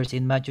to the verse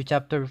in Matthew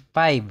chapter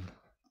 5.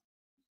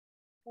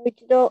 もう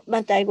一度、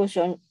マタイ5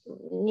章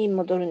に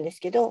戻るんで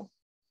すけど、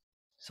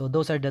So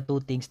those are the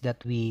two things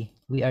that we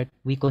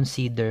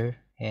consider,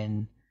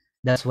 and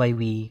that's why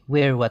we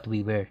wear what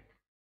we wear.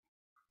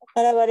 だ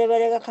から我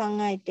々が考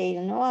えてい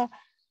るのは、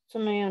そ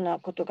のような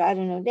ことがあ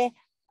るので、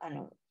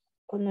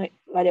この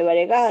我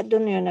々がど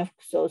のような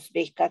服装をす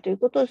べきかという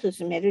ことを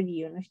進める理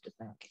由の一つ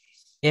なわけで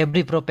す。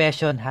Every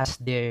profession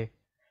has their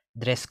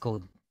dress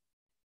code. す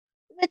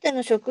べて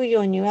の職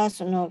業には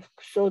その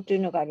服装という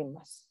のがあり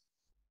ます。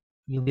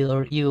You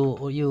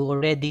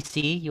already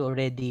see,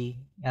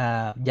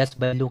 just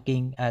by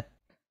looking at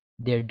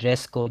their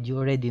dress code, you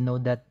already know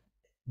that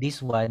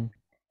this one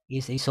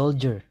is a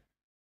soldier.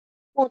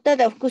 もうた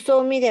だ服装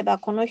を見れば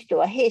この人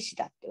は兵士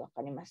だってわ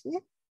かります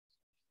ね。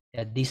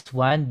This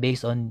one,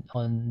 based on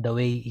the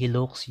way he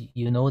looks,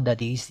 you know that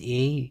he is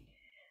a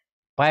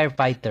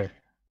firefighter.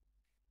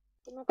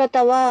 この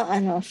方は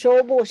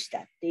消防士だ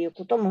っていう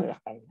こともわ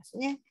かります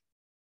ね。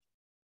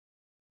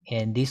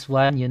And this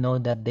one, you know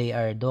that they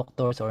are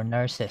doctors or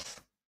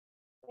nurses.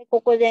 こ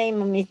こで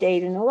今見て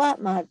いるのは、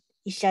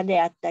医者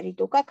であったり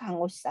とか、看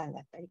護師さん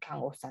だったり、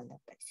看護婦さんだっ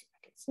たりするわ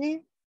けです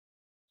ね。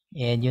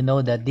And you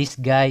know that this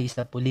guy is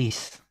a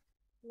police.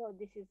 No,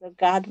 this is a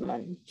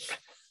Guzman.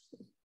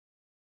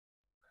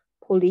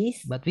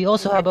 Police. But we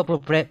also have a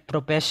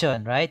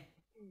profession, right?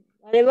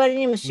 我々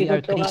にも We 仕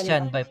are 事があり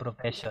Christian ます。 by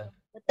profession.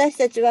 私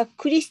たちは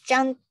クリスチ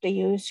ャンと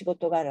いう仕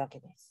事があるわ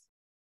けです。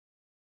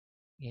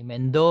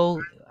Amen. Though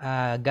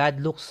God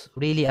looks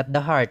really at the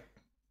heart.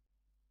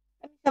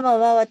 神様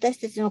は私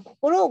たちの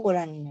心をご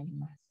覧になり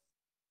ます。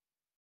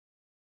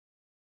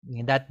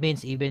That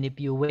means even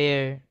if you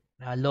wear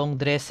long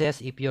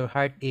dresses, if your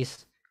heart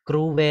is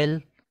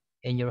cruel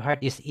and your heart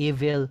is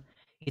evil,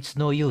 it's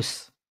no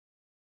use.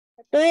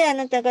 たとえあ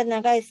なたが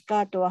長いス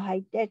カートを履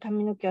いて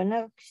髪の毛を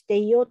長くして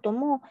いようと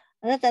も、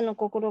あなたの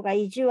心が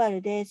意地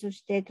悪で、そ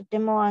してとて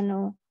も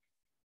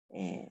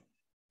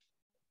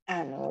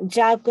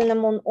邪悪な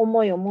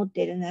思いを持っ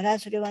ているなら、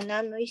それは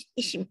何の意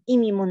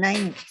味もない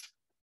んです。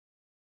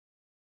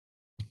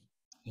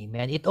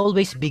Amen. It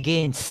always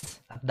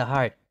begins at the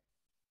heart.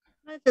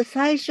 まず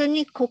最初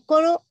に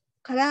心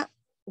から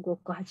動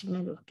き始め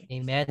るわけ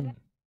です。Amen.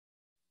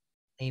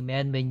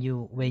 Amen. When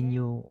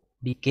you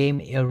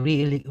became a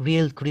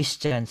real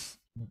Christians,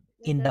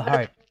 in the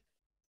heart.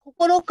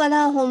 心か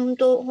ら本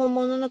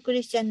物のク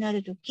リスチャンにな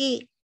ると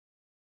き、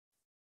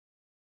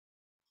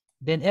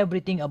then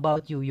everything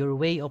about you, your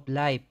way of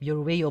life,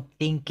 your way of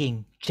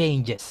thinking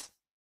changes.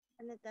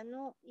 あなた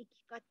の生き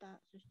方、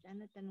そしてあ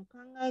なたの考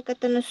え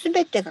方のす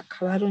べてが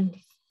変わるんで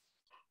す。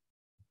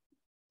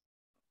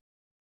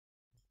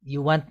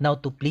You want now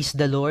to please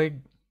the Lord.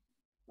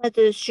 ま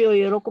ず主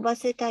を喜ば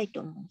せたい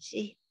と思う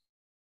し、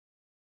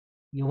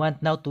You want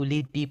now to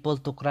lead people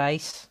to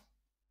Christ.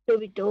 人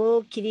々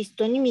をキリス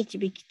トに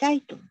導きた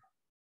いと思う。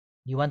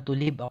You want to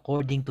live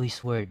according to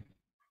His word.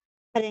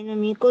 彼の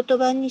御言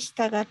葉に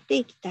従って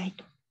いきたい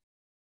と。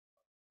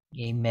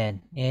Amen.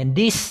 And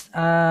this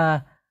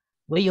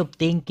way of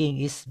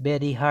thinking is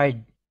very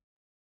hard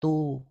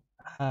to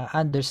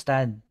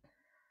understand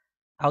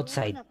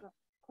outside.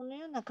 この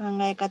ような考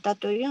え方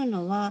という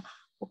のは、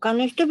他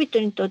の人々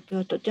にとって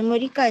はとても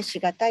理解し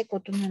がたいこ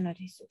となの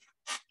です。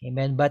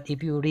Amen. But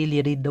if you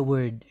really read the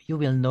word, you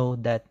will know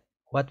that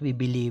what we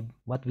believe,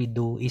 what we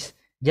do is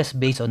just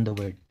based on the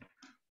word.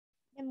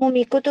 でも、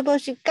御言葉を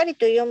しっかり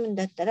と読むん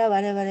だったら、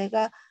我々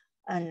が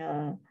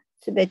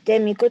すべて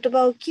御言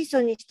葉を基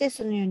礎にして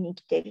そのように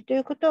生きているとい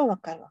うことはわ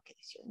かるわけ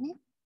ですよね。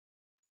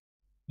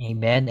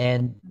Amen.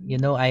 And you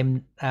know,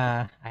 I'm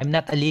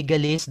not a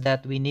legalist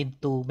that we need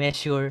to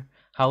measure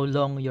how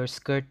long your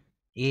skirt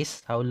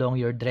is, how long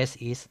your dress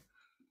is.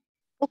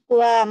 僕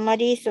はあま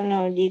りそ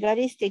のリガ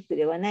リスティック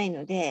ではない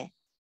ので、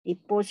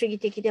立法主義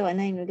的では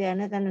ないので、あ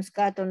なたのス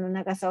カートの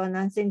長さは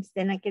何センチ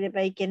でなけれ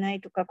ばいけな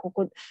いとか、こ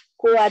う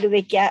ある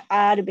べき、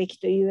あるべき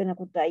というような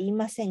ことは言い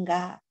ません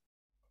が、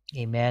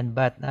Amen.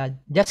 But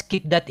just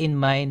keep that in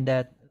mind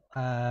that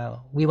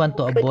we want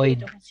to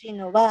avoid 欲しい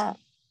のは、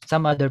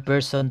some other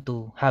person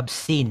to have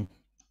sin.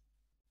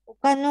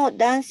 他の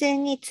男性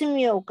に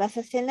罪を犯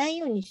させない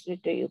ようにする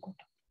というこ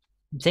と。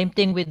Same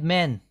thing with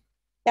men.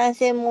 男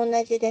性も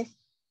同じです。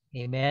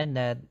Amen.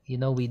 That, you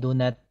know, we do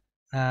not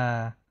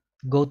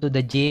go to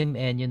the gym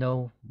and, you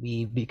know,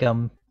 we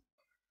become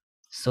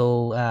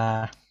so,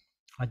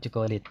 what you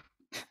call it?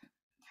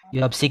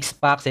 You have six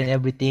packs and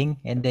everything,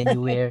 and then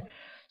you wear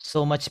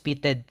so much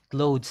fitted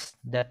clothes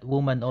that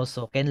woman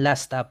also can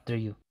last after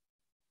you.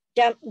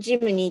 ジ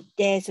ムに行っ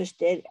て、そし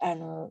て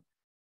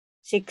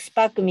シックス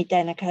パックみた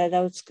いな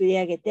体を作り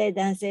上げて、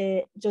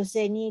女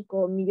性に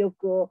こう魅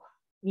力を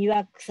魅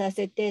惑さ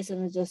せて、そ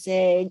の女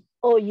性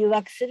を誘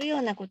惑するよ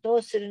うなこと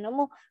をするの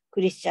も、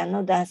クリスチャン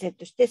の男性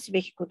としてす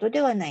べきこと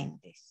ではないの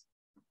です。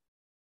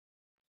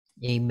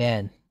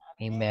Amen.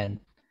 Amen.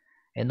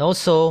 And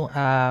also,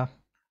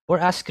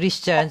 for us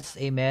Christians,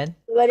 amen,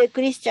 我々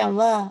クリスチャン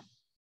は、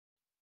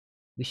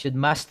we should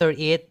master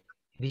it.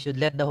 We should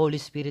let the Holy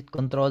Spirit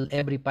control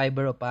every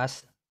fiber of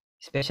us,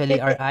 especially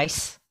our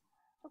eyes.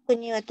 特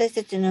に私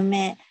たちの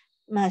目、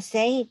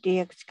繊維という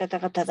訳し方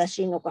が正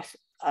しいのか、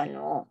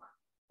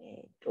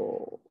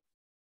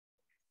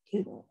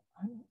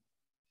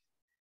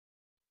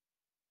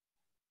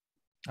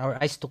Our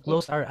eyes, to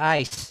close our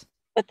eyes.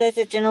 私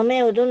たちの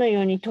目をどの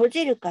ように閉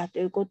じるかと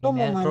いうこと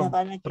も Amen. 学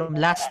ばなきゃい From け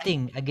ない。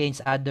lasting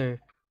against other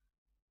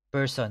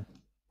person.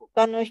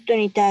 他の人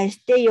に対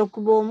して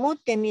欲望を持っ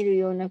て見る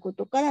ようなこ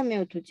とから目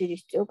を閉じる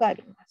必要があ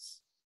りま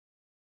す。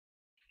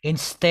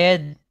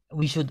Instead,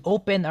 we should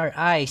open our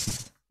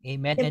eyes,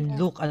 amen,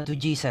 and look unto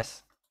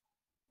Jesus.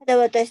 ただ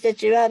私た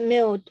ちは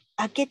目を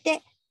開け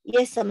てイ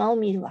エス様を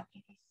見るわけ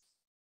です。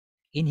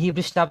In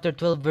Hebrews chapter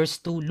 12, verse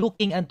 2,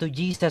 looking unto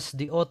Jesus,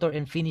 the author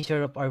and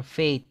finisher of our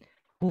faith,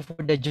 who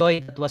for the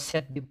joy that was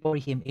set before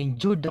him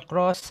endured the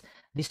cross,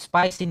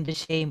 despising the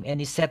shame, and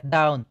is set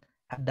down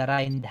at the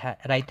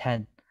right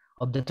hand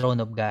of the throne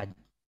of God.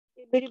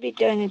 ヘブル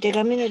人への手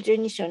紙の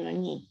12章の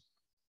2。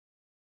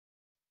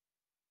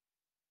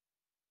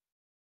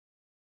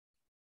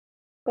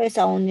小林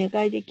さんお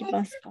願いでき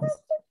ますか？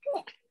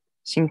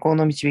信仰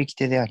の導き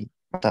手であり、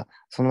また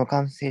その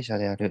完成者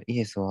である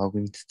イエスを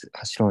仰ぎつつ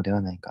走ろうで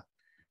はないか。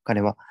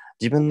彼は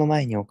自分の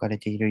前に置かれ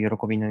ている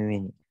喜びの上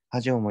に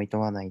恥をも厭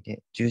わない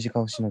で十字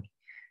架を忍び、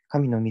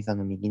神の御座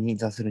の右に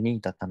座するに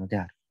至ったので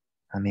ある。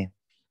アメン。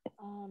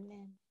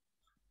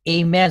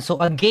Amen.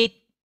 So a gate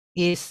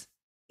is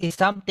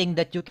something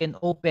that you can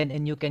open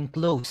and you can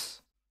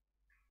close.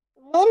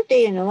 門っ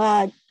ていうの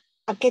は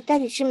開けた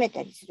り閉め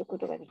たりするこ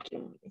とができる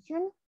ものですよ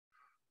ね。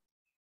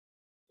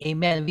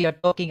Amen. We are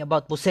talking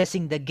about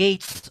possessing the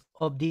gates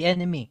of the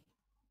enemy.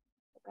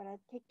 だから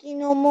敵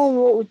の門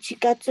を打ち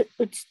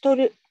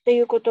取るとい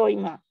うことを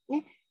今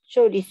ね、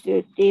勝利す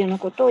るっていうような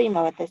ことを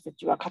今私た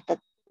ちは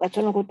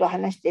そのことを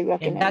話しているわ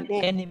け And なの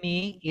that で、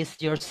 enemy is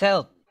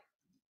yourself.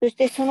 そし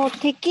てその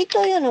敵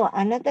というのは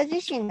あなた自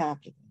身なわ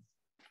けです。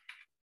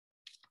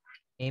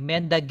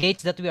Amen. The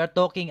gates that we are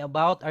talking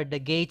about are the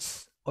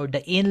gates or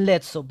the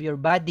inlets of your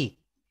body.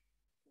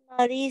 つ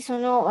まりそ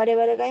の我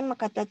々が今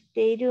語っ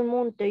ている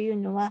門という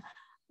のは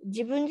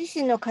自分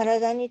自身の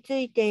体につ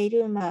いてい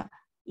る入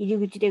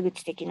り口出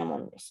口的なも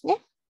のですね。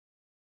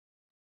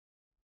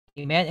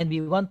Amen. And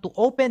we want to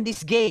open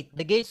this gate,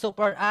 the gates of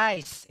our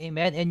eyes.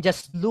 Amen. And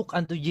just look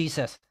unto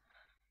Jesus.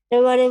 我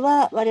々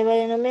は我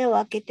々の目を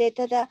開けて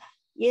ただ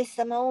イエス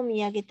様を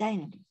見上げたい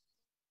のです。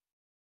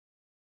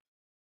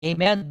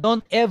Amen.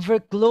 Don't ever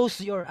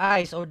close your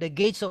eyes or the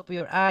gates of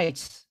your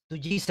eyes to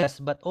Jesus,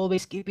 but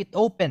always keep it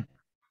open.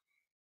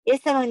 イエ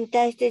ス様に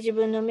対して自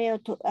分の目を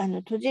閉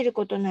じる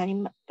ことがあ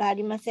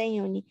りません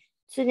ように、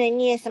常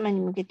にイエス様に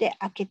向けて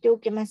開けてお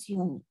けます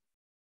ように。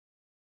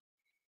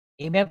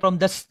Amen. From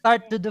the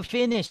start to the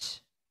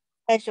finish.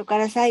 最初か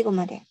ら最後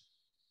まで。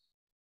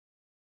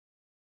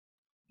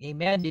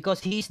Amen.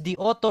 Because He is the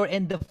author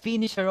and the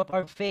finisher of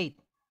our faith.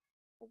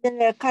 だか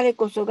ら彼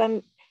こそが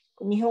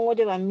日本語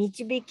では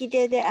導き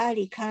手であ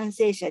り、完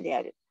成者で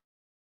ある。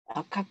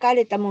書か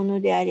れたもの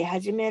であり、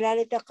始めら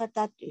れた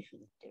方というふう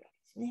に言ってるわ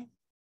けですね。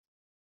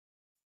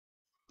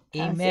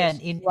Amen.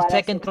 In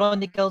 2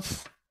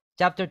 Chronicles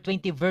chapter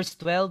 20 verse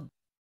 12.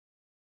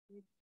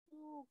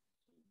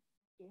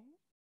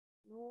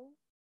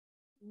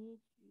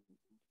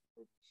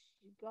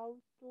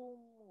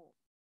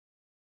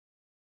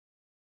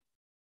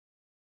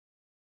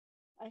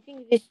 I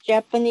think this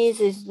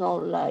Japanese is not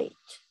right.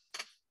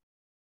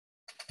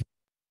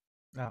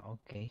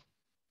 Okay.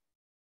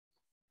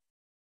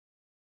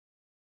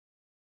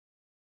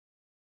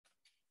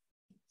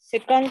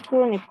 Second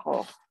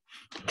Chronicle.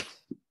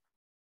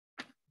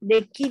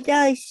 歴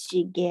代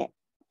史下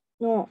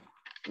の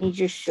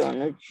20章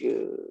の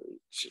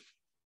11。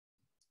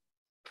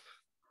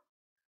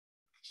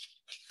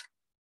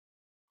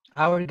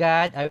Our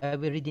God, I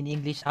will read in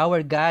English,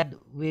 our God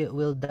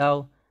will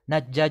thou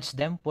not judge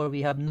them, for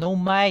we have no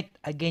might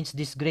against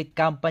this great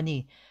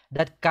company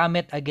that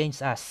cometh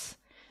against us.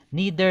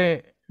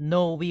 Neither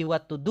know we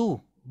what to do,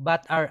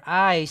 but our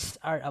eyes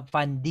are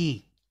upon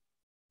thee.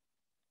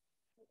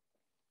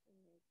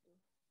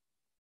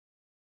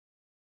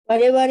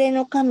 我々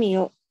の神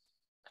よ、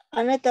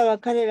あなたは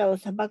彼らを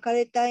裁か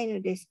れたいの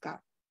です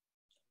か？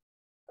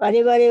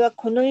我々は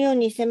このよう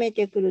に攻め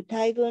てくる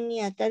大軍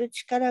に当たる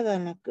力が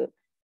なく、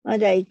ま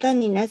だいか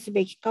になす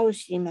べきかを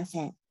知りま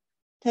せん。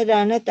た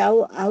だあなた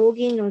を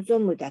仰ぎ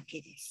望むだ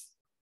けです。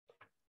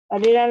我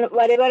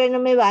々の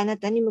目はあな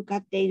たに向か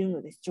っている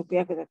のです。直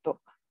訳だと。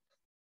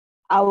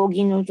仰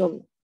ぎ望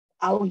む。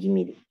仰ぎ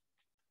見る。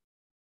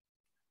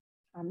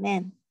アメ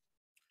ン。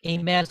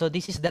Amen. So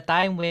this is the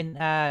time when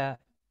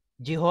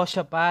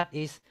Jehoshaphat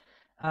is,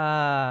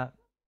 there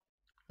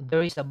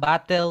is a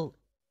battle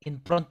in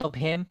front of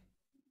him.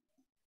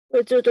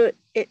 ちょっと、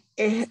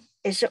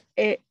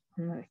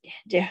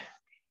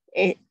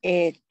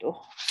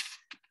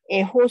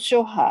ホシ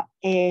ョハ、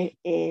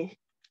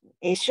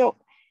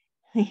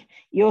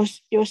ヨ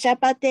シャ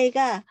パテ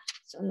が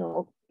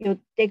寄っ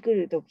てく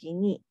るとき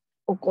に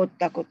起こっ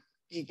た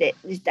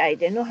事態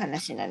での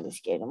話なんで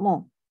すけれど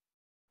も。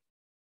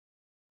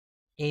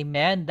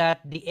Amen. That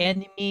the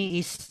enemy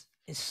is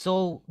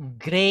so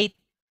great.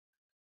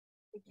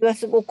 敵は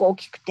すごく大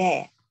きく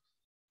て。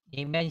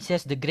Amen. It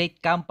says the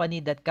great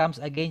company that comes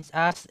against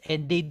us,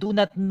 and they do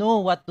not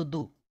know what to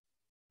do.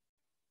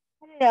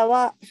 彼ら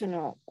は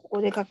こ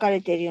こで書かれ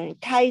ているように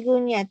大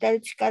軍に当た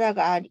る力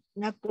が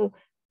なく、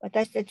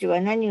私たちは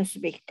何をす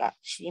べきか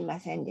知りま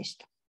せんでし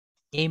た。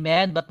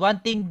Amen. But one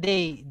thing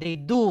they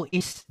do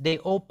is they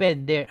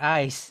open their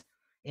eyes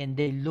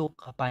and they look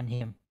upon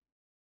Him.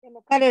 で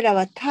も彼ら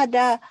はた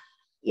だ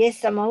イエ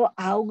ス様を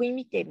仰ぎ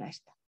見ていまし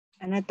た。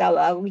あなたを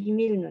仰ぎ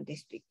見るので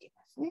すと言ってい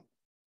ますね。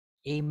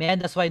Amen.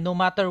 That's why no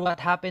matter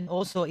what happened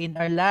also in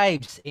our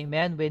lives,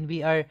 amen, when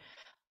we are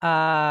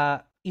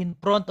in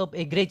front of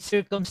a great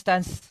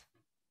circumstance,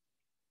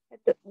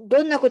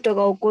 どんなこと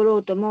が起ころ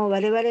うとも、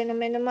我々の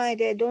目の前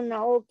でどん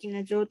な大き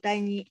な状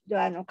態に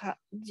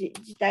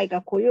事態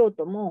が来よう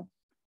とも、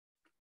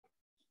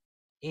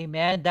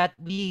amen, that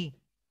we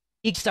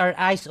fix our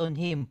eyes on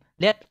Him.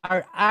 Let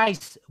our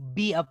eyes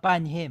be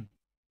upon Him.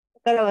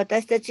 だから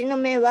私たちの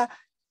目は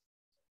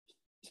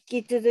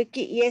引き続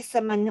きイエス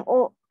様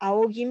を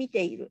仰ぎ見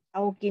ている、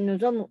仰ぎ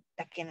望む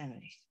だけなの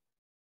です。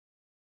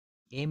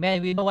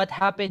Amen. We know what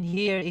happened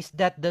here is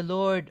that the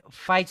Lord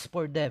fights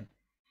for them.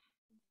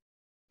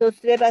 そう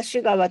すれば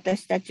主が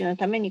私たちの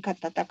ために戦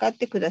っ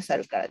てくださ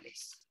るからで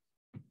す。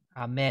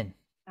Amen.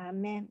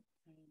 Amen.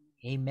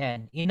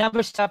 Amen. In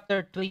Numbers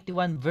chapter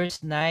 21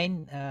 verse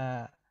 9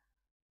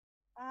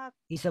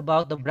 is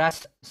about the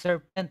brass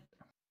serpent.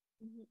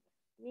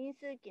 民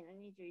数記の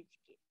21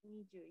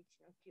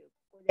の9、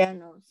こ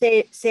こ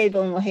で聖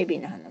堂の蛇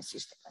の話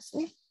してます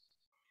ね。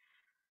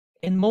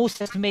And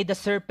Moses made a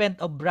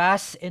serpent of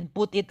brass and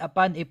put it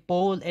upon a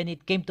pole, and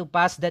it came to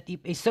pass that if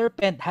a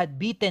serpent had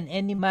bitten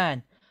any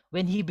man,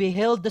 when he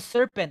beheld the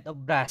serpent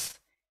of brass,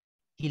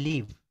 he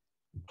lived.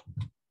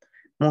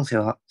 モーセ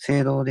は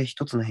聖堂で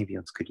一つの蛇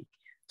を作り、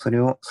それ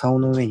を竿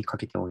の上にか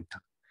けておい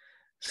た。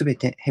すべ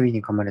て蛇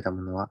に噛まれた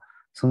者は、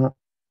その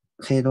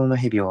聖堂の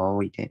蛇を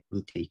仰いで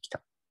見て生き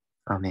た。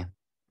アーメン。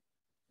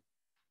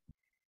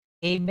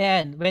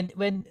Amen.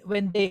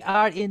 When they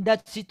are in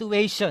that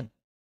situation,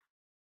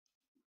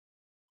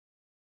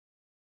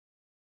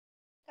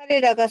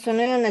 彼らがそ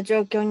のような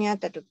状況にあっ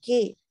たと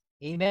き、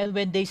amen,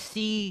 when they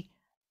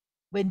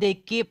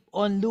keep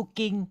on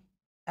looking,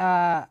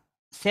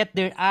 set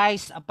their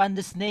eyes upon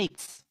the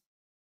snakes,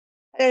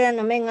 彼ら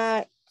の目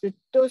がずっ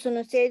とそ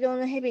の聖堂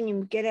の蛇に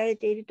向けられ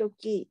ていると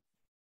き、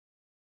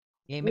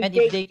Amen. 見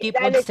て If they い keep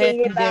ら on れてい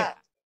れ setting their ば、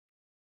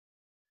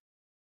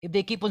 if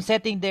they keep on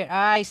setting their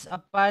eyes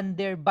upon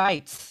their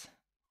bites,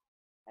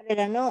 彼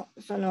らの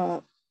そ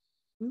の、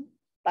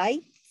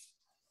倍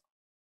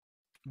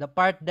the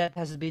part that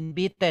has been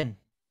beaten,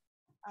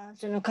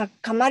 その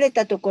噛まれ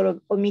たところ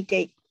を見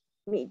て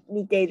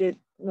いる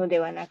ので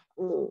はな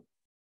く、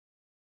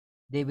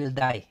 they will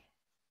die.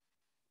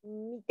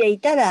 見てい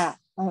たら、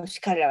もう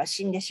彼らは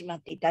死んでしまっ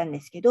ていたんで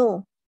すけ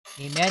ど、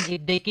 Amen.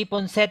 If they keep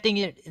on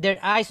setting their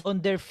eyes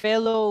on their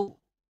fellow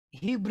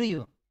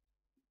Hebrew,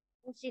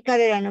 もし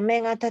彼らの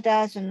目がた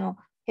だその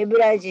ヘブ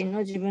ライ人の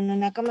自分の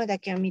仲間だ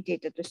けを見てい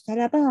たとした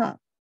らば、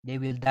 they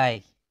will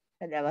die.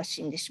 彼らは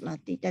死んでしまっ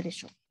ていたで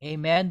しょう。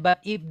 Amen. But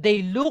if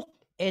they look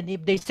and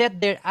if they set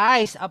their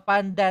eyes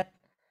upon that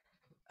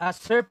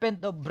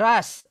serpent of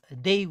brass,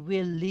 they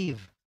will live.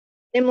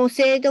 でも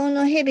聖堂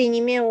の蛇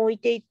に目を置い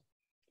て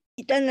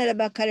いたなら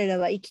ば彼ら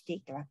は生きて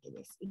いたわけ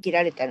です。生き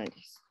られたので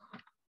す。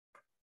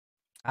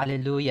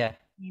 Hallelujah.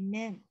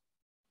 Amen.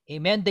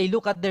 Amen. They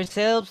look at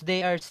themselves,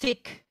 they are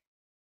sick.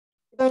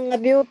 自分が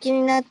病気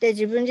になって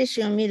自分自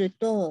身を見る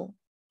と、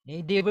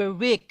 They were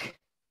weak.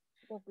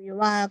 すごく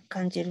弱く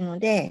感じるの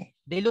で、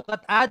 They look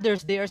at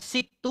others, they are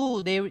sick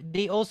too.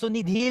 They also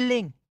need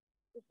healing.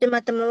 で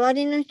また周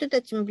りの人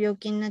たちも病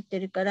気になって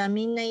るから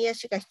みんな癒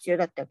しが必要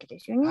だったわけで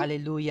すよね。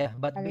 Hallelujah.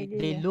 But they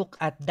Hallelujah. look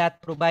at that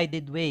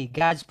provided way,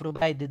 God's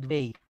provided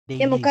way. They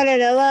でも live. 彼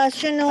らは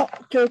主の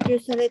供給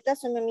された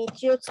その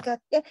道を使っ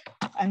て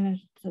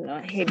そ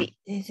の蛇、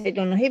聖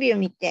堂の蛇を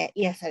見て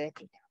癒され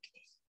ていたわけ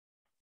です。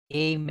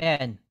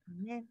 Amen.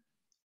 ね、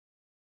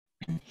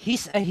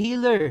 He's a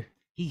healer.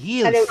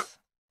 He 彼 heals.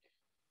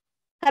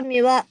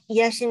 神は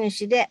癒し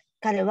主で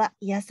彼は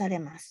癒され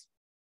ます。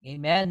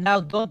 Amen.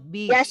 Now don't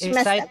be 癒しま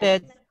した。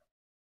 excited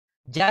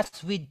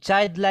just with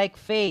childlike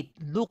faith.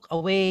 Look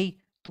away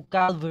to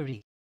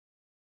Calvary.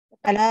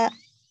 だから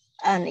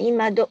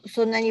今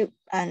そんなに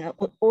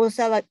大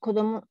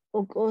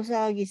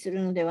騒ぎす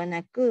るのでは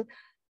なく、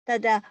た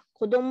だ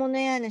子供の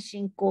ような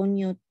信仰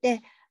によっ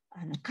て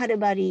カル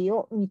バリー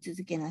を見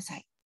続けなさ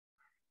い。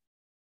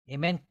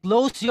 Amen.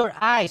 Close your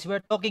eyes.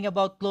 We're talking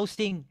about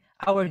closing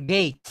our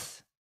gates.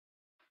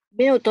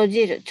 目を閉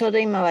じる。ちょうど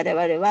今我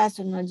々は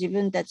その自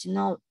分たち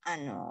の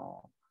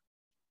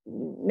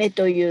目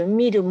という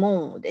見る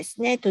門をで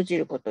すね、閉じ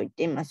ることを言っ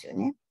ていますよ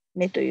ね。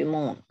目という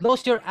門。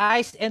 Close your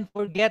eyes and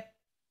forget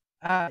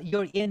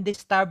you're in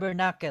this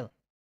tabernacle.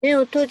 目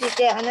を閉じ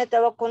てあな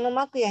たはこの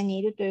幕屋に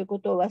いるというこ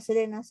とを忘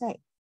れなさい。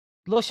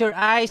 Close your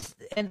eyes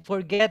and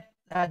forget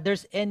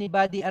there's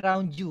anybody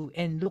around you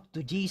and look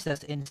to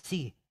Jesus and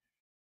see.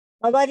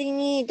 周り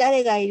に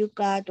誰がいる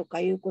かと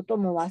かいうこと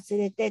も忘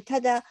れて、た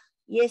だ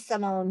イエス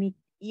様を見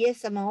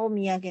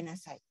上げな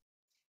さい。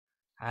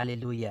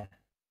 Hallelujah.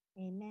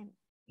 Amen.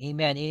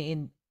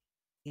 Amen.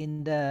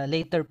 In the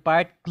later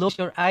part, close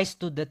your eyes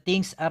to the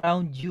things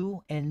around you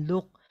and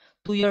look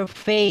to your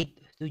faith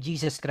to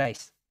Jesus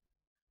Christ.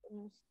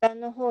 下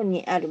の方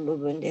にある部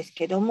分です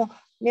けども、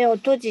目を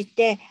閉じ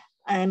て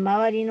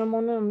周りの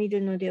ものを見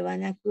るのでは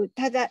なく、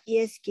ただイ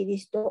エス・キリ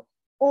スト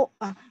を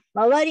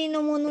周り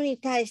のものに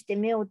対して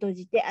目を閉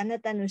じて、あな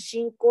たの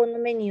信仰の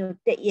目によっ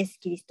てイエス・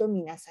キリストを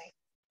見なさい。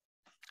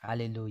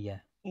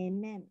 Hallelujah.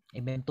 Amen.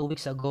 Amen. 2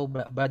 weeks ago,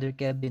 Brother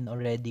Kevin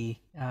already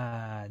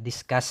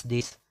discussed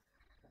this.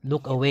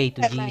 Look away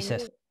to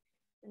Jesus.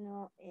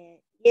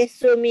 イエ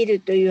スを見る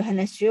という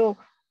話を、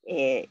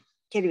ケ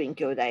ルビン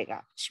兄弟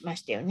がしま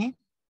したよね。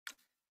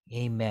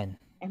Amen.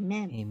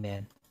 Amen.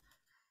 Amen.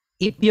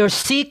 If you're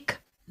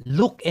sick,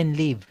 look and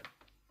live.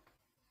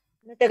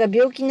 あなたが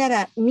病気な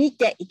ら見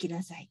て生き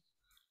なさい。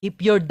 If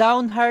you're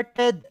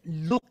downhearted,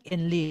 look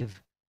and live.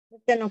 あな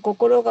たの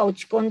心が落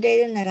ち込んで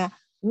いるなら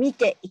見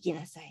て生き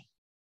なさい。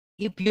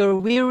 If you're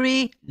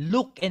weary,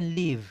 look and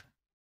live.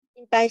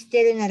 心配し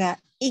ているなら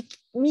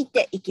見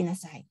て生きな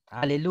さい。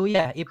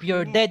 Hallelujah. If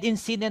you're Amen. dead in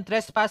sin and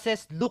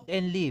trespasses, look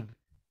and live.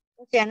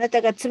 もしあな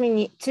たが罪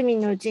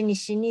のうちに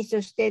死に、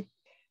そして、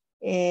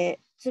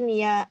罪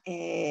や、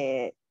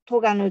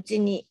咎のうち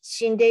に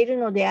死んでいる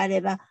のであ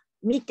れば、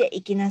見て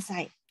生きなさ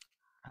い。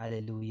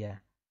 Hallelujah.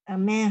 ア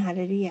メン、ハ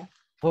レルヤ。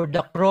 For the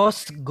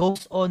cross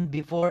goes on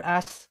before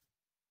us.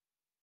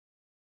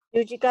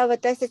 十字架は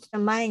私たちの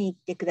前に行っ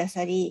てくだ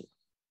さり、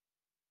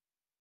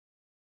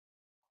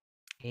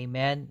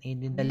 Amen.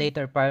 And in the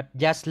later part,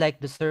 just like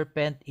the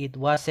serpent, it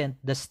wasn't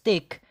the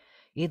stick,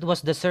 it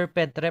was the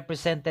serpent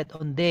represented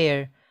on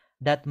there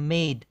that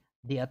made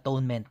the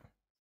atonement.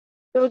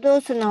 ちょうど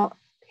その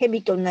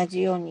蛇と同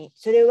じように、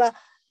それは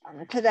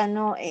ただ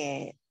の、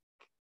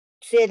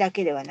杖だ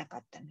けではなか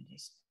ったので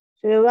す。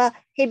それは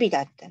蛇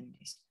だったの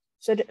です。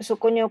そ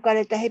こに置か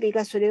れた蛇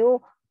がそれ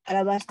を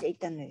表してい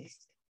たので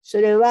す。そ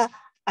れは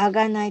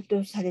贖い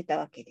とされた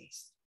わけで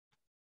す。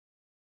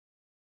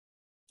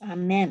ア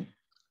メン。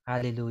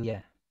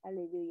Hallelujah. ハレ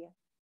ルヤ。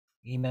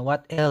 Amen.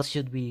 What else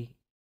should we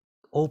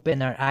open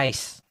our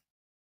eyes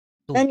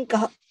to?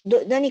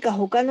 何か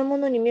他のも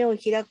のに目を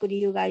開く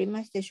理由があり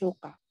ますでしょう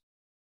か？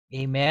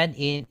 Amen.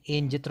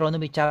 In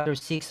Deuteronomy chapter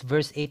 6,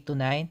 verse 8 to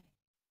 9.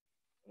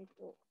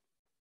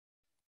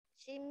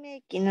 新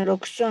明記の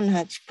6章の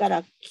8か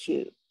ら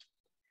9。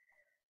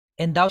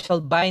And thou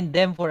shalt bind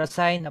them for a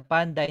sign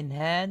upon thine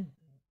hand,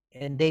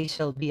 and they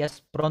shall be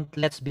as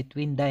frontlets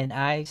between thine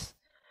eyes,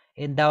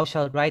 and thou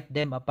shalt write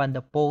them upon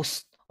the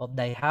posts of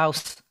thy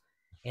house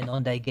and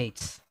on thy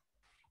gates.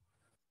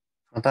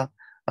 また、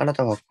あな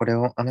たはこれ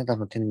をあなた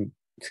の手に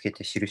つけ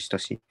て印と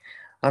し、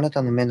あな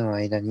たの目の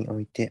間に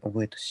置いて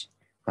覚えとし、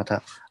ま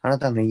た、あな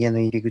たの家の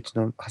入り口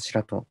の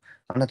柱と、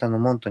あなたの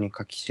門徒に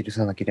書き記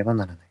さなければ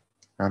ならない。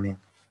アーメン。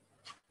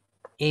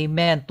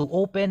Amen. To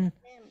open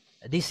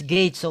these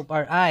gates of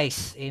our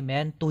eyes,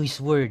 amen, to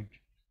His word.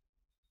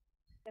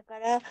 だか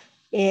ら、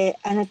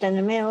あなた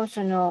の目を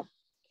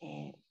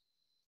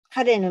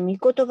彼の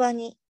御言葉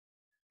に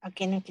開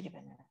けなけれ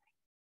ばならな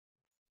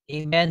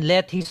い。Amen.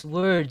 Let His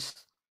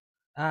words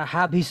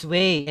have His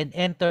way and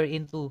enter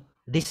into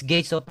these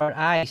gates of our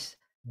eyes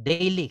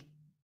daily.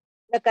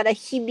 だから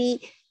日々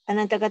あ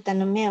なた方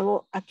の目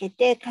を開け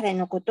て彼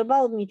の言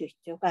葉を見る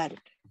必要がある。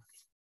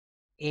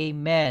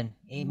Amen.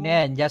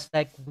 Amen. Just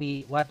like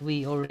what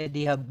we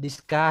already have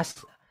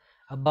discussed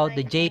about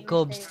the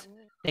Jacob's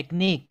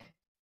technique.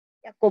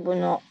 ヤコブ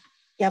の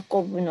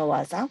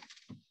技、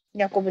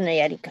ヤコブの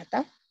やり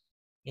方。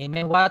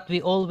Amen. What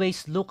we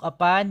always look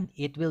upon,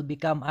 it will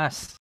become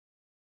us.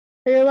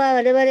 それは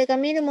我々が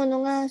見るも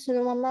のがそ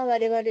のまま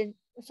我々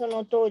そ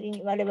の通り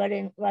に我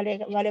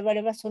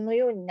々はその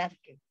ようになる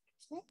というこ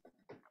とで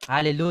す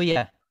ね。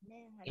Hallelujah.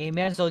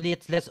 Amen. So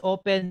let's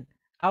open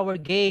our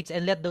gates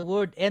and let the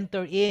word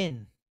enter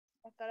in.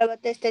 だから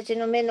私たち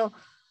の目の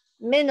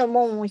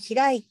門を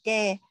開い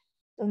て、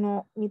そ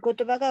の御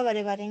言葉が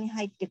我々に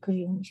入ってくる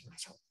ようにしま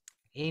しょ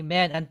う。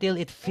Amen. Until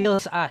it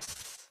fills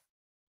us.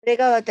 それ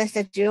が私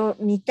たちを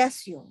満た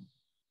すよ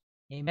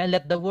うに。Amen.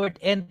 Let the word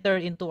enter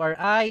into our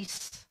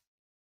eyes.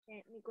 御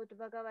言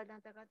葉があ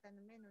なた方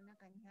の目の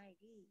中に入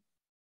り。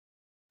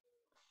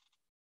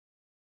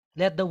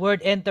Let the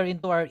word enter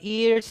into our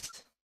ears.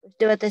 そし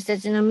て私た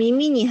ちの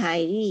耳に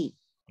入り。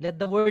Let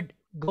the word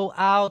go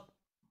out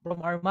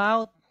from our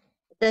mouth.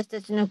 私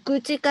たちの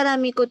口から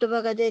御言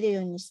葉が出る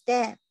ようにし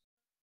て。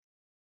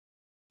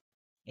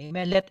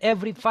Amen. Let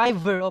every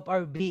fiber of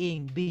our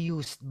being be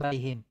used by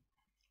Him.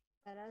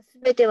 す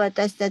べて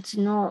私たち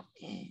の、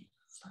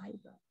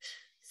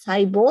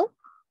細胞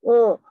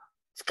を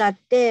使っ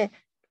て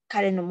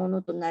彼のも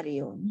のとなる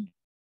ように。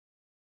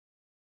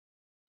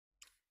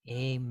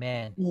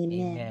Amen.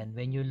 Amen.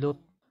 When you look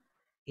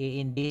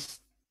in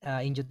this,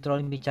 in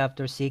Deuteronomy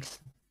chapter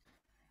 6,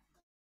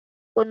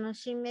 この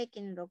新明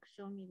記の6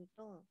章を見る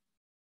と、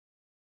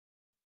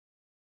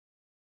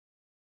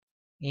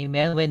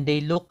Amen. When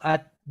they look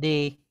at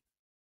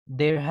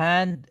their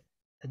hand,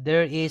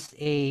 there is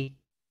the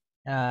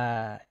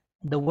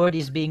word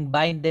is being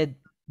binded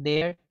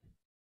there.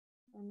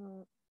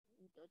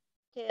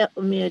 手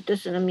を見ると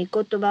その御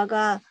言葉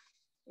が、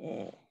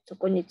そ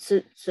こに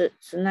つ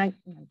なぎ。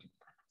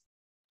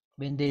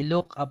When they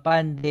look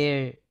upon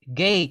their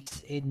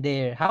gates in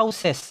their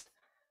houses,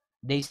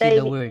 they see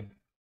the word.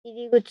 入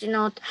り口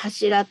の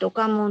柱と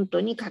か門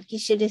徒に書き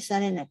記さ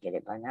れなけれ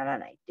ばなら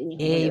ないって日本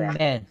語では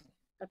Amen.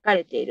 書か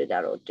れている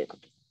だろうというこ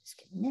とです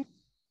けどね。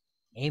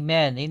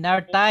Amen. In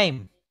our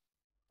time,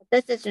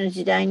 私たちの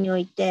時代にお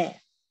い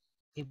て、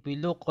if we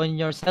look on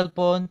your cell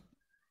phone,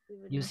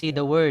 you see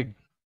the word.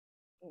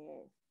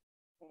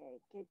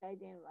 携帯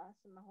電話、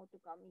スマホと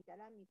かを見た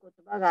ら御言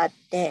葉があっ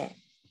て、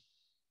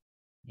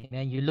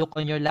Amen. You look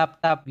on your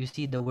laptop, you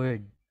see the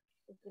word.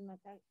 ま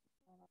た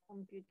コ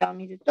ンピューターを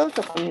見ると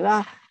そこに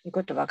は御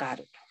言葉があ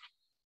る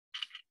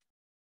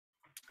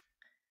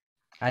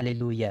と。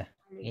Hallelujah.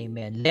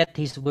 Amen. Let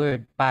His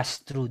word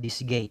pass through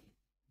this gate.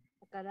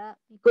 だから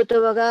御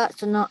言葉が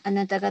そのあ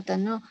なた方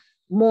の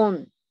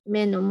門、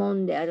目の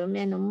門である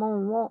目の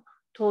門を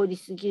通り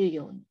過ぎる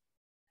ように。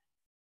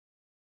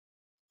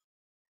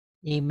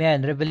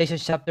Amen. Revelation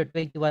chapter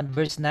 21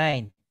 verse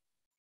 9.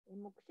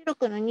 黙示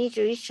録の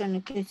21章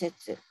の9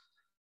節。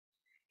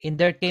And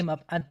there came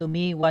up unto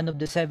me one of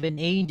the 7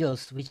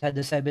 angels, which had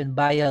the 7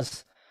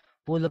 vials,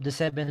 full of the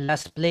 7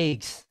 last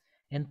plagues,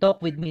 and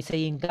talked with me,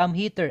 saying, Come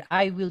hither,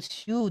 I will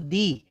shew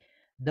thee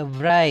the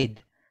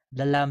bride,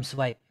 the Lamb's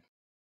wife.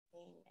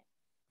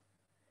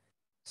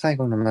 最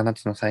後の7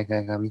つの災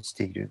害が満ち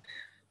ている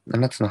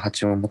7つの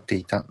鉢を持って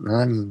いた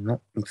7人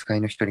の御使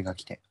いの一人が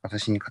来て、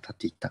私に語っ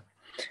ていった。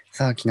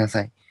さあ来な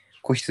さい。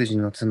子羊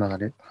の妻な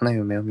る花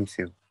嫁を見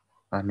せよう。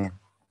アーメン。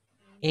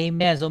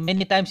Amen. So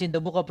many times in the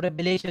book of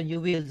Revelation,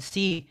 you will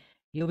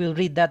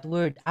read that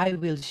word, I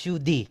will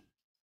shew thee.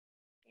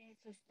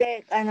 そし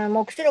て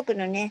黙示録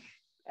のね、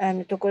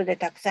ところで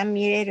たくさん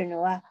見れる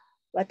のは、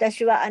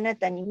私はあな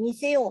たに見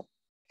せよ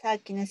う。さあ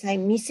来なさい、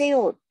見せ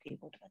ようっていう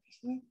言葉で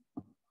すね。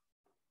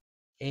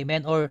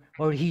Amen. Or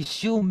he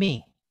shew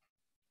me.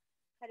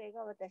 彼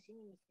が私に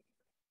見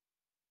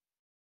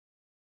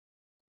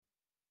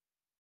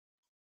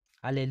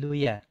せる。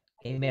Hallelujah.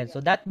 Amen. So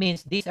that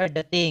means these are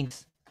the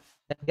things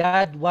that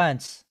God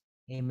wants,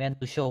 amen,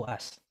 to show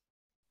us.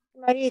 つ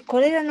まり、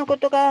これらのこ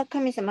とが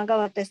神様が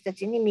私た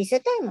ちに見せ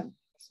たいもので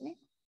すね。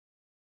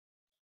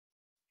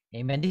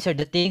Amen. These are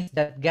the things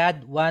that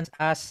God wants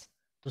us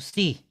to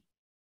see.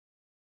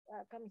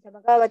 神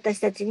様が私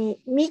たち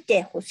に見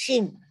てほし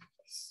いもので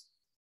す。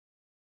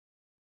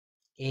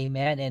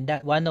Amen. And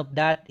that one of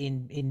that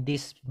in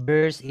this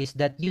verse is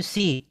that you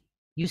see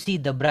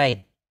the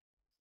bride.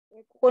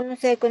 ここの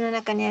聖句の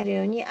中にある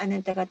ように、あ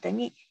なた方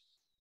に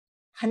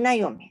花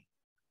嫁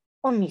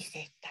を見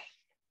せたい。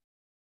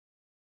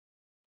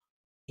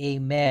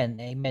Amen.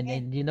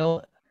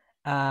 Amen.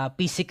 And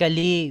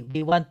physically,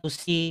 we want to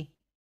see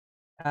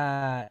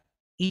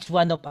each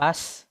one of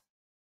us.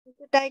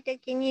 具体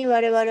的に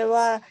我々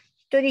は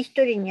一人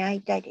一人に会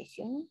いたいです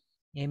よね。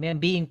Amen.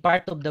 Being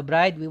part of the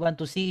bride, we want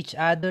to see each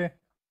other.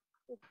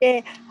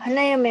 で、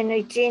花嫁の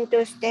一員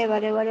として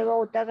我々は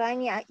お互い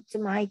にいつ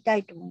も会いた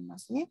いと思いま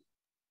すね。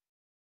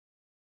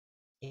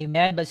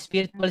Amen. But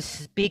spiritually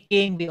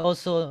speaking, we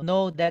also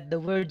know that the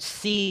word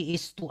see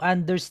is to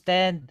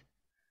understand.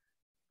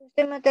 そし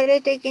てまた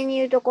霊的に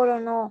言うところ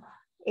の、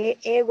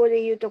英語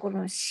で言うところ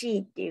の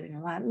see っていう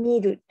のは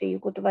見るってい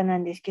う言葉な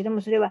んですけど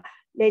も、それは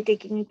霊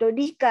的に言うと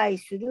理解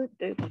する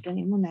ということ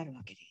にもなる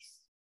わけで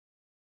す。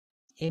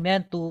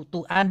Amen. To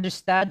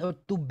understand or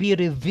to be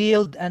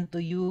revealed unto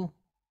you.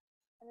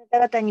 あ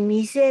なた方に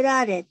見せ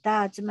られ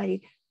た、つま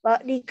り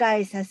理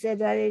解させ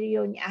られる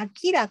ように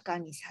明らか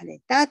にされ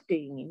たと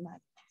いう意味もあり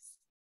ます。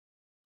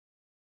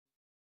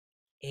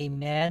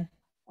Amen.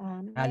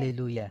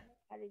 Hallelujah.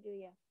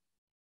 Hallelujah.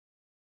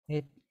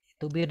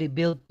 To be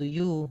revealed to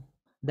you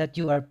that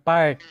you are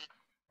part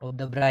of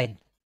the bride.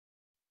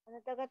 あな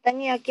た方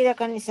に明ら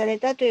かにされ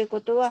たという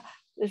ことは、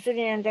要する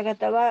にあなた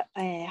方は、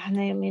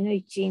花嫁の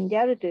一員で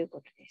あるという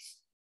ことで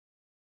す。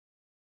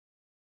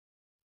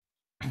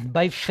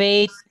By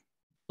faith,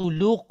 to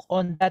look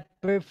on that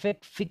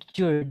perfect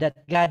picture that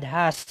God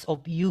has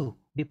of you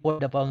before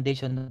the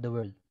foundation of the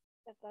world.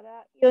 だか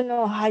ら世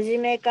の初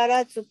めか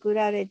ら作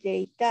られて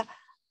いた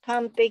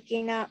完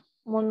璧な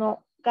も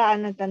のがあ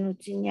なたのう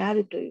ちにあ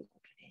るというこ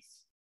とで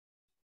す。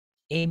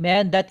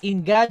Amen. That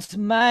in God's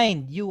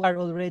mind, you are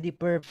already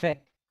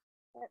perfect.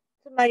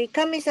 つまり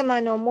神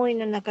様の思い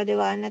の中で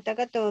はあなた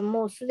方は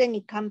もうすで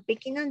に完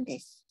璧なんで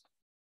す。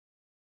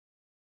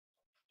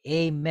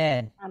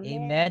Amen.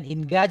 Amen.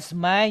 In God's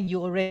mind, you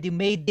already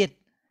made it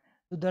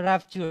to the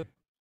rapture.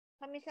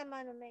 神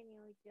様の目に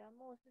おいては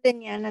もうすで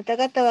にあなた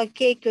方は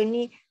敬虚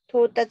に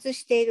到達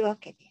しているわ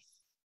けです。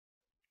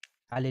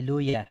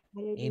Hallelujah.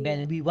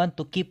 Amen. We want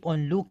to keep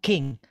on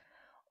looking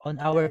on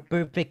our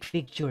perfect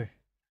picture.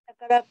 だ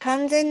から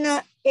完全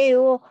な絵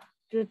を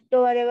ずっ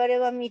と我々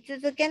は見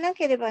続けな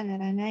ければな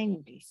らない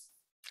のです。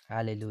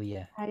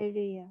Hallelujah.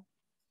 Hallelujah.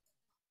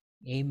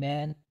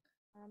 Amen.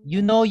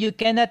 You know you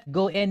cannot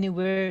go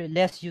anywhere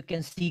lest you can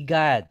see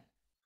God.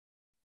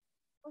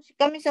 もし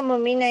神様を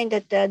見ないんだ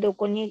ったらど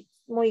こに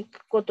も行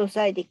くこと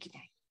さえできな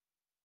い。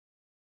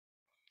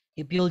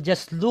If you'll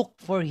just look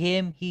for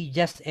Him, He's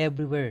just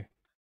everywhere.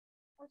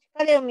 もし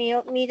彼を見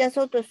出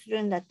そうとす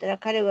るんだったら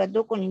彼は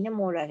どこにで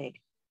もおられ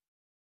る。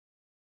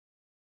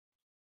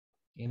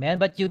Amen.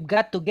 But you've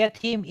got to get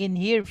Him in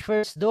here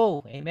first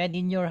though. Amen.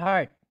 In your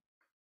heart.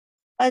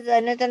 まずあ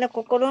なたの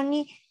心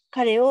に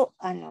彼を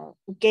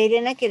受け入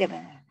れなければ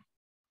ならない。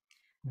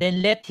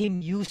Then let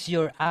Him use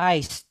your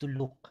eyes to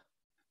look.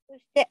 そ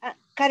して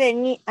彼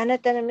にあな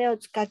たの目を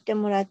使って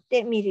もらっ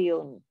て見る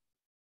ように。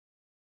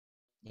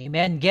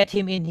Amen. Get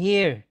Him in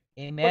here.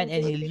 Amen.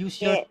 And He'll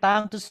use your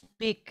tongue to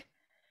speak.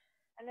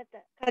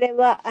 彼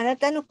はあな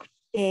たの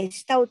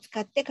舌を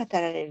使って語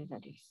られるの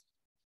です。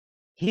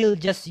He'll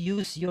just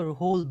use your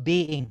whole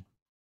being.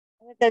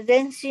 あなた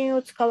全身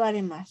を使わ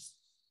れます。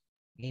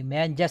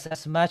Amen. Just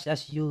as much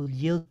as you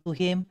yield to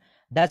Him,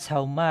 that's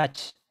how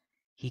much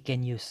He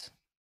can use.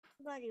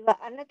 つまりは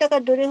あなた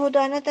がどれほど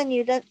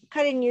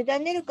彼に委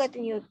ねるか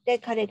によって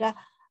彼が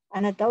あ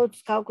なたを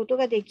使うこと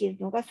ができる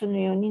のがその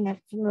ように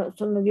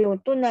その量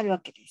となるわ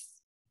けで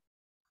す。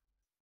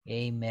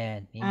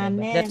Amen. Amen.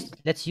 But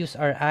let's use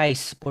our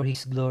eyes for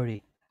His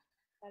glory.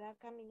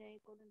 神の栄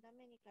光のた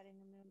めに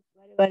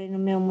我々の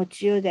目を持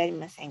ちようであり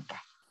ません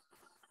か。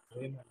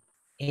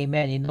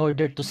Amen. In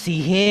order to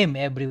see Him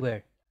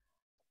everywhere.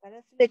 す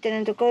べて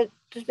のところ、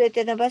すべ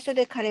ての場所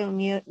で彼を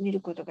見る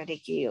ことがで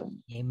きるよう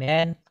に。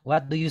Amen.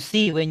 What do you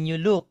see when you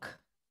look?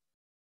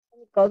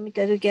 何かを見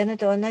たときあな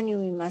たは何を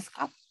見ます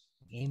か？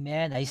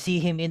 Amen. I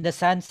see Him in the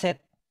sunset.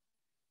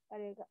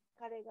 彼が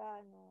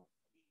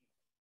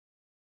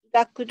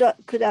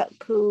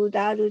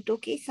下ると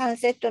き、サン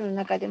セットの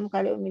中でも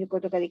彼を見るこ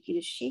とができ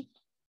るし、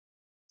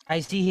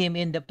I see Him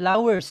in the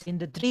flowers, in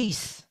the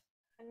trees.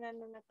 花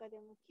の中で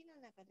も木の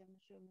中でも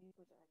主を見る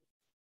ことがで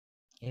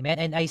きる。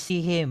Amen. And I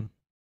see Him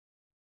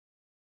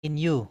in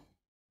you,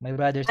 my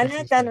brothers あ and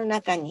なたの sisters.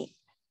 中に、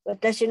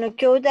私の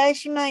兄弟姉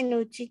妹の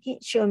うちに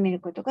主を見る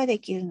ことがで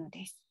きるの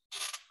です。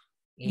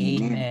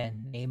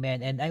Amen.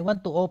 Amen. And I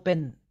want to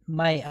open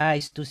my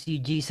eyes to see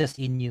Jesus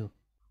in you.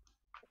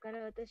 だか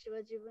ら私は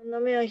自分の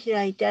目を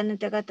開いてあな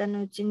た方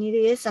のうちにいる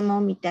イエス様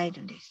を見たい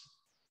のです。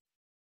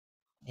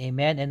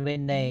Amen. And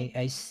when I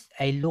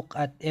look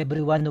at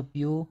every one of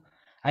you,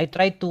 I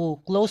try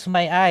to close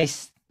my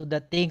eyes to the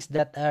things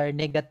that are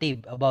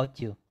negative about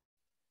you.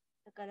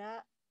 だか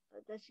ら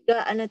私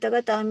があなた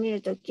方を見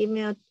るとき、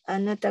あ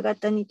なた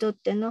方にとっ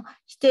ての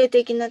否定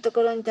的なと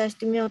ころに対し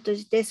て目を閉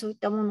じて、そういっ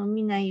たものを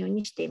見ないよう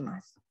にしてい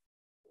ます。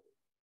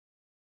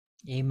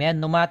Amen.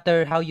 No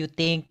matter how you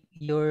think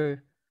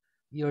you're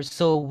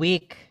so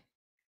weak,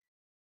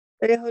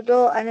 それほ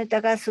どあなた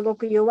がすご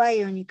く弱い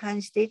ように感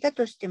じていた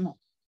としても、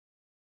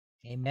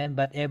amen.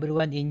 But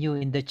everyone in you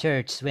in the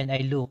church, when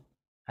I look,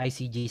 I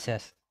see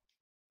Jesus.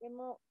 で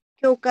も、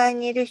教会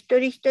にいる一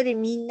人一人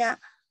みんな、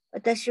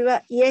私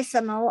はイエス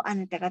様をあ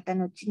なた方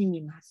のうちに見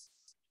ます。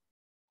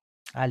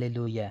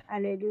Hallelujah. ア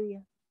レル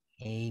ヤ。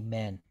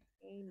Amen.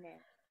 エイメ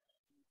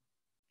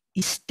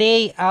ン。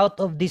 Stay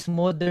out of this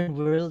modern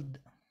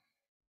world.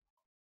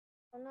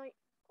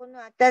 この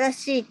新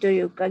しいと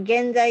いうか、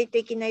現在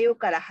的な世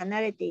から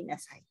離れていな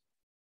さい。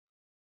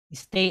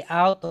Stay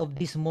out of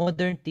these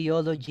modern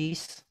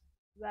theologies.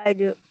 いわゆ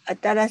る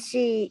新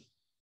し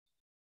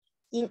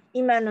い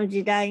今の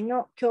時代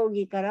の教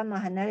義からも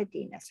離れて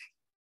いなさい。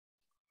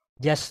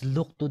Just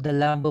look to the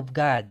Lamb of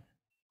God.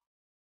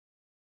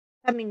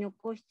 神の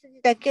子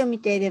羊だけを見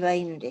ていれば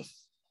いいので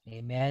す。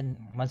Amen.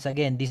 Once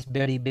again, this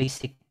very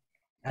basic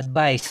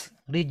advice.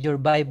 Read your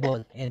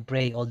Bible and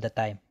pray all the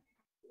time.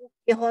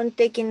 基本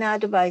的なア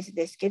ドバイス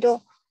ですけ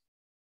ど、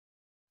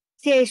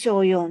聖書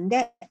を読ん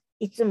で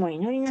いつも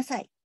祈りなさ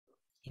い。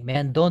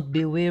Amen. Don't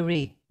be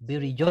weary. Be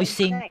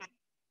rejoicing.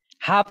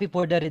 Happy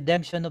for the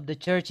redemption of the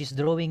church is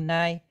drawing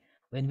nigh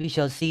when we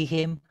shall see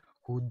him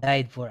who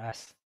died for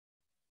us.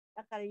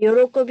 だから喜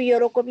び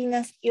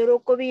な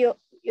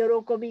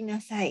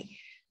さい。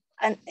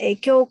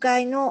教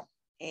会の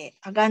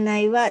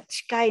贖いは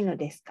近いの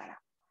ですから。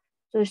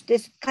そして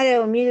彼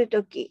を見る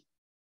とき、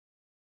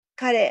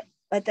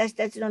私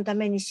たちのた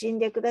めに死ん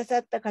でくださ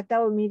った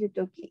方を見る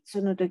とき、そ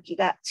の時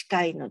が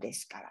近いので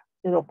すから。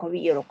喜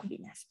び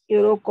なさい。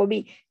喜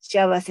び、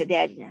幸せで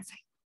ありなさ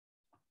い。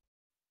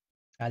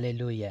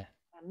Hallelujah.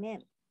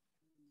 Amen.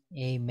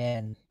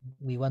 Amen.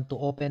 We want to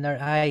open our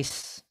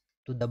eyes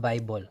to the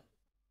Bible.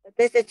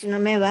 私たちの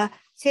目は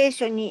聖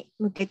書に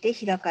向けて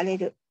開かれ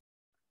る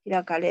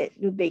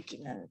べき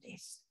なので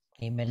す。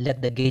Amen.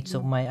 Let the gates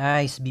of my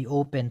eyes be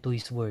open to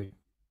his word.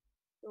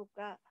 どう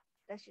か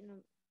私の、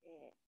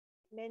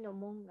目の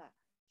門が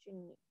主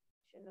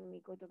の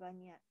御言葉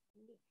に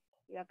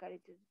開かれ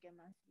続け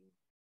ま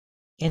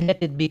す。And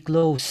let it be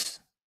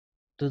close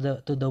to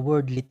the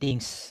worldly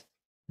things,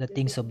 the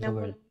things of the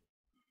world.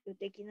 世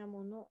的な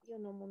もの、世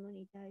のもの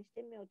に対し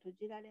て目を閉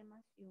じられま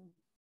すよ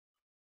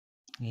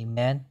うに。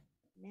Amen.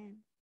 Amen.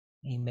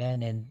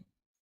 Amen. And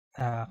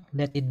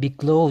let it be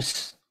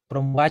close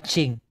from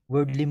watching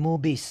worldly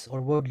movies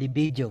or worldly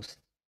videos.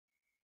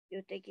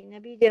 世的な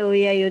ビデオ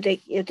や世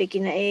的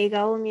な映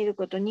画を見る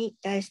ことに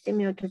対して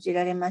目を閉じ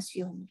られます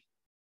ように。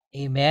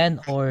Amen.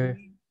 Or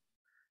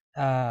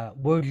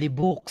worldly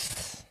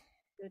books.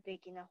 世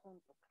的な本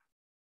とか。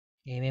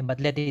Amen. But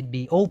let it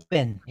be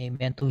open,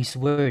 amen, to his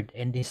word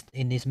and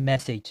in his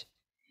message.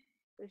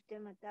 そして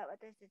また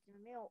私たちの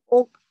目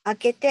を開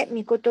けて御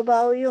言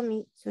葉を読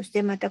み、そし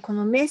てまたこ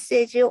のメッ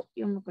セージを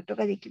読むこと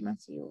ができま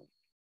すよ。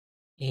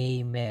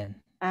Amen.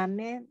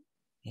 Amen.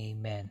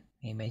 Amen.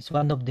 Amen. It's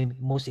one of the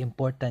most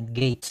important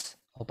gates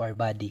of our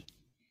body.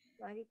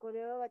 こ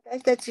れは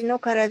私たちの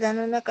体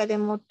の中で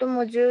最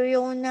も重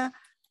要な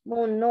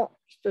門の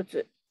一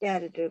つであ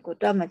るというこ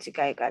とは間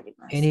違いがあり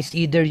ます。And it's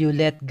either you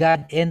let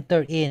God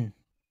enter in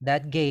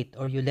that gate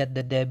or you let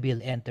the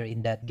devil enter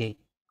in that gate.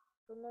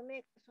 その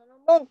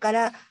門か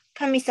ら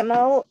神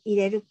様を入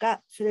れる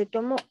か、それ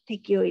とも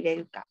敵を入れ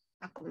るか、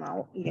悪魔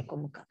を入れ込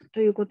むかと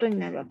いうことに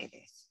なるわけ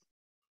です。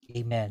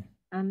Amen.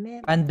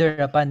 Amen. Ponder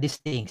upon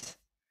these things.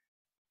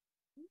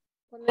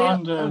 こ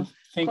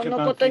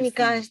のことに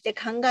関して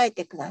考え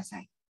てくださ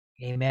い。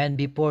Amen.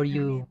 Before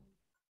you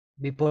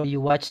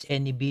watch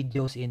any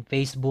videos in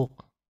Facebook.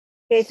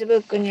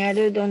 にあ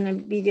るどんな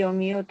ビデオを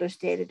見ようとし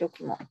ていると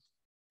きも。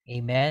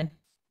Amen.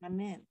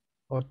 Amen.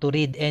 Or to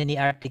read any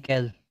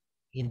article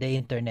in the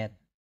internet.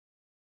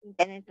 イン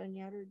ターネット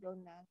にあるど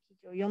んな記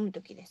事を読む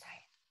ときでさ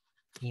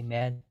え。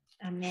Amen.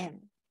 Amen.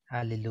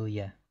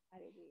 Hallelujah.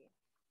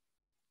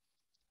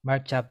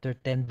 Mark chapter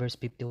 10 verse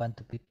 51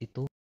 to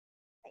 52.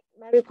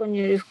 マルコに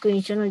よる福音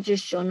書の10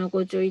章の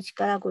51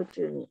から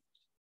52。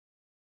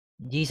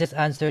Jesus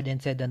answered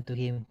and said unto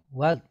him,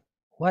 What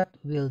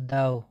will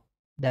thou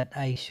that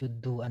I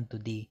should do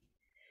unto thee?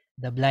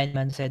 The blind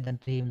man said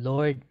unto him,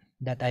 Lord,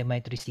 that I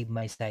might receive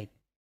my sight.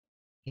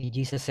 And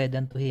Jesus said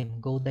unto him,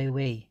 Go thy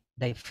way,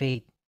 thy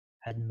faith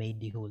had made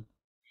thee whole.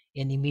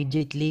 And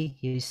immediately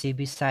he received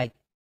his sight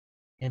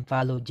and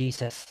followed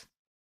Jesus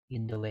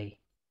in the way.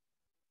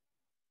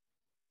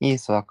 イエ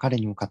スは彼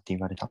に向かって言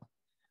われた。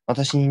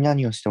私に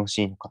何をしてほ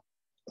しいのか。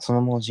そ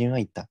の盲人は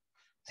言った。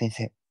先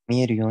生、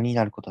見えるように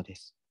なることで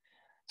す。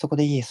そこ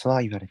でイエス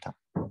は言われた。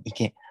行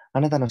け、あ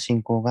なたの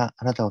信仰が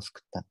あなたを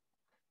救った。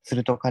す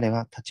ると彼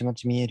はたちま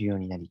ち見えるよう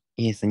になり、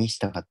イエスに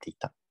従ってい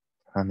た。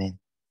アーメン。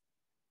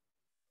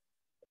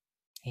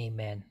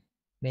Amen.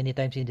 Many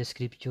times in the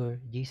scripture,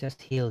 Jesus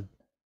healed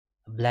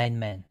a blind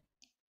man.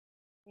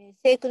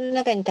 聖句の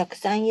中にたく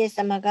さんイエス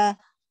様が、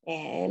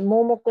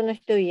盲目の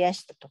人を癒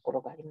したとこ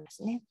ろがありま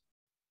すね。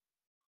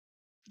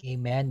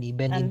Amen.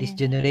 Even in this Amen.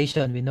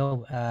 generation, we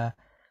know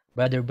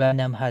Brother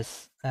Branham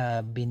has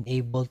been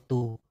able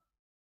to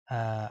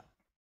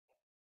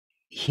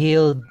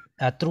heal,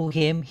 through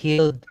him,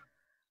 healed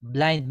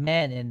blind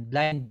men and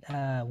blind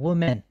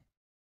women.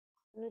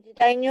 この時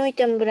代におい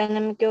てもブラナ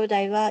ム兄弟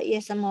はイ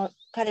エス様、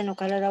彼の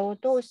体を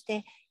通し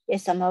てイエ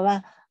ス様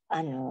は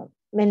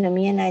目の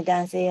見えない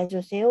男性や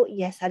女性を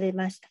癒され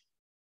ました。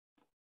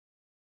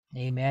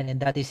Amen.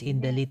 And that is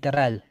in the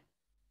literal.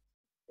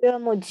 それは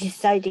もう実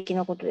際的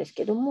なことです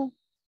けども、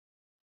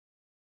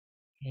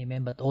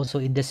Amen. But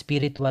also in the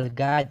spiritual,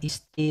 God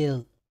is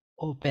still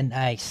open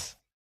eyes.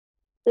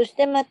 そし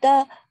てま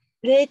た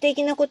霊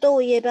的なことを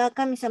言えば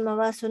神様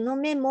はその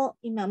目も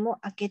今も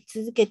開け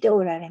続けて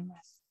おられ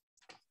ます。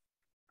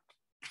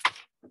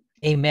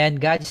Amen.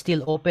 God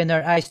still open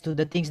our eyes to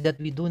the things that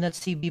we do not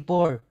see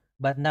before,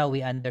 but now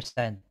we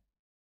understand.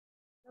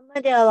 今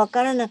までは分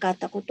からなかっ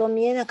たこと、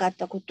見えなかっ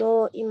たこ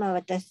とを今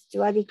私たち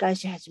は理解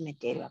し始め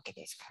ているわけ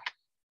ですか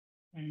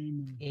ら。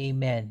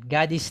Amen.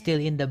 God is still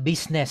in the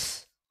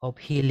business of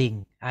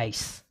healing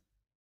eyes.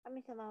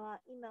 神様は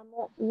今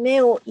も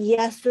目を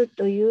癒す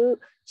という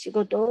仕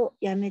事を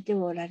やめて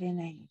おられ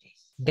ないので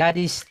す。God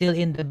is still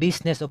in the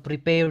business of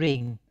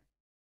preparing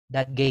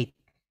that gate.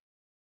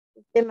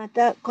 で、ま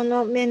たこ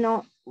の目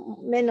の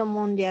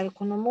門である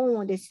この門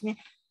をですね、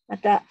ま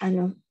た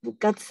復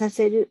活さ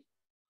せる、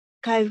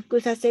回復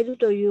させる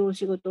というお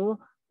仕事を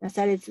な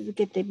され続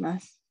けていま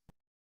す。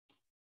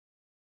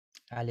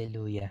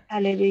Hallelujah. ハ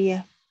レル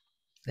ヤ。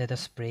Let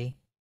us pray.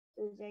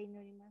 それじゃあ祈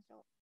りましょ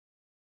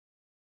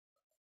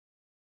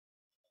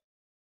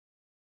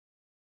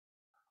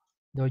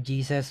う。Lord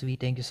Jesus, we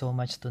thank you so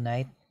much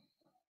tonight.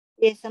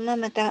 イエス様、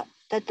また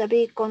再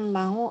び今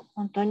晩を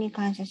本当に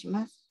感謝し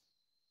ます。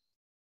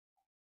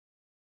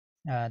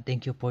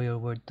Thank you for your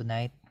word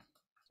tonight.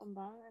 今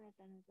晩あな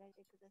たの在い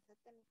てくださっ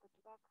た御言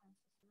葉を感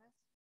謝します。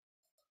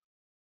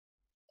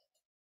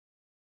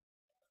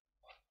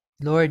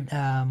Lord,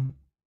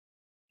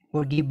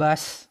 forgive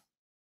us.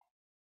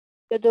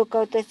 どうか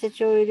私た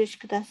ちをお許し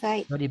くださ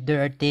い。Lord, if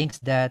there are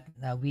things that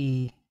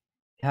we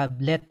have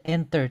let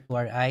enter to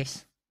our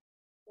eyes,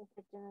 私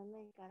たちの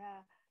目か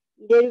ら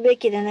入れるべ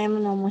きでない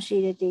ものをもし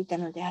入れていた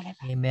のであれ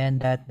ば、amen,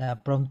 that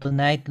from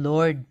tonight,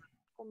 Lord,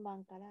 今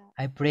晩から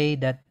I pray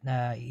that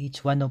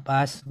each one of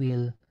us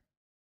will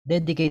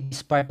dedicate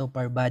this part of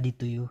our body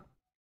to you.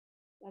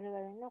 我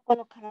々のこ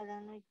の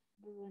体の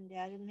部分で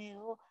ある目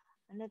を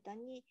あなた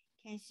に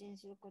献身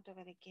すること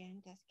ができるよう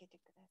に助けて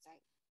ください。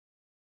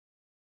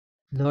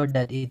Lord,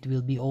 that it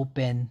will be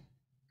open.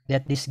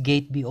 Let this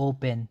gate be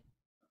open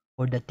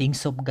for the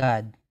things of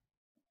God.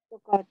 どう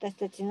か私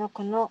たちの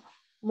この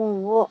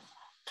門を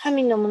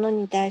神のもの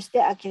に対して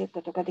開ける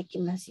ことができ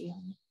ますよ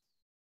うに。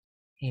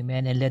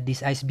Amen. And let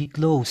these eyes be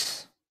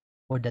closed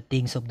for the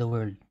things of the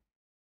world.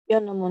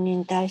 世のもの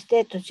に対し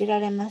て閉じら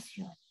れます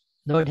よ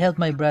うに。Lord, help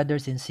my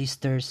brothers and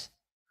sisters,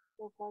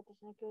 どうか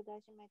私の兄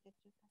弟姉妹たち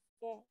を助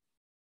け、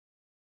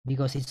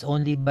because it's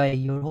only by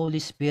your Holy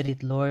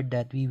Spirit, Lord,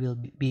 that we will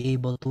be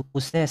able to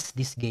possess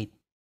this gate.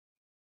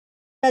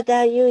 た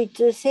だ唯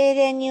一聖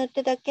霊によっ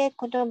てだけ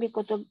この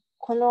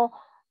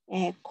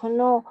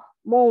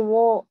門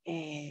を、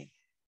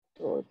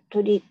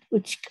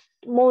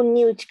門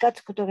に打ち勝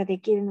つことがで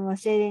きるのは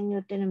聖霊によ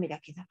ってのみだ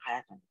けだから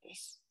なので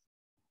す。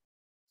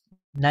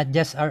Not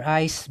just our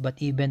eyes, but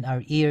even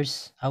our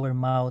ears, our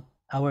mouth,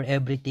 our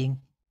everything.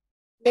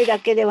 目だ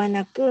けでは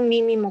なく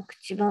耳も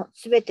口も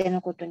すべて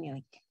のことにお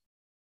いて。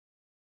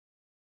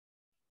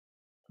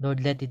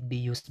Lord, let it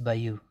be used by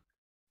you.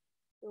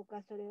 どう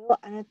かそれを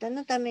あなた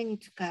のために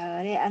使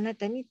われ、あな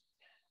た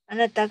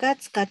が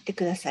使って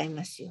ください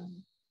ますよう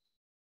に。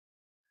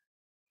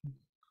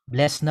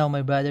Bless now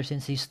my brothers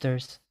and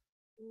sisters.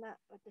 今、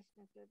私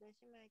の兄弟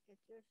姉妹た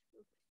ちを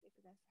祝福して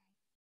ください。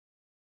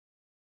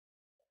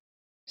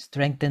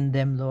Strengthen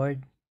them, Lord.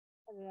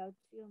 彼らを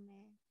強め、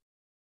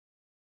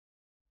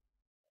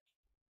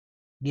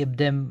Give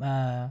them,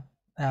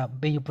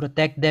 may you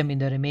protect them in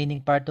the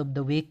remaining part of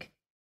the week.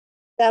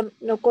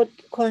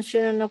 今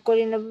週の残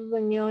りの部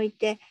分におい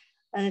て、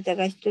あなた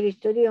が一人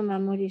一人を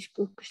守り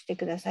祝福して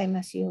ください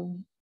ますよう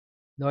に。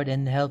Lord,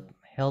 and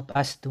help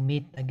us to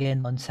meet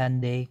again on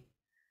Sunday.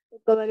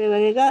 我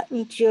々が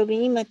日曜日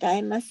にまた会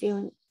えますよ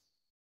うに。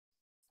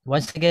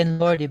Once again,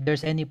 Lord, if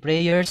there's any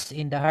prayers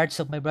in the hearts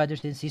of my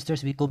brothers and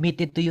sisters, we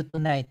commit it to you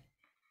tonight.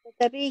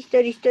 再び一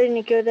人一人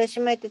の兄弟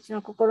姉妹たち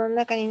の心の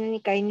中に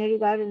何か祈り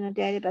があるの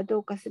であれば、ど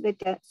うかすべ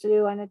てそ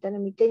れをあなたの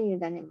御手に委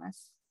ねま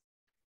す。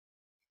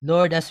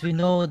Lord, as we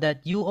know that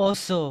you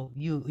also,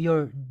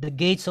 the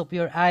gates of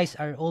your eyes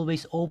are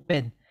always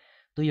open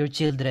to your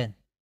children.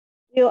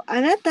 あ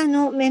なた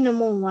の目の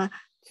門は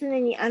常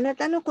にあな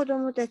たの子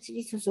供たち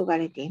に注が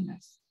れていま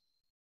す。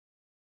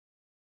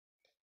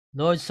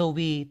Lord, so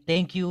we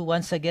thank you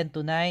once again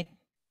tonight.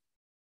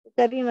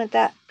 再びま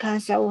た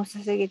感謝を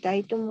捧げた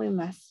いと思い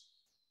ます。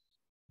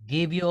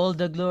Give you all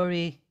the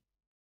glory.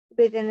 す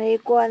べての栄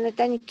光をあな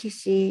たに帰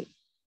し、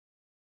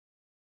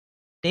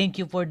Thank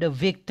you for the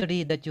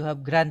victory that you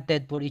have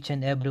granted for each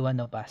and every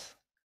one of us.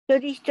 一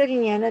人一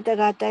人にあなた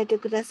が与えて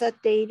くださっ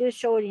ている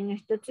勝利の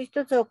一つ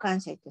一つを感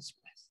謝いたし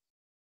ます。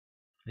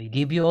We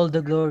give you all the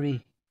glory.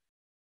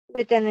 す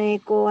べての栄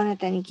光をあな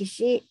たに帰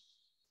し、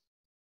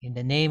In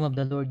the name of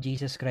the Lord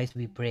Jesus Christ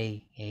we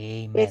pray. イ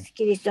エ Amen. ス・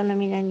キリストの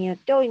皆によっ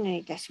てお祈り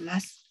いたしま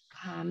す。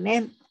アーメ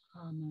ン。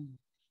Amen.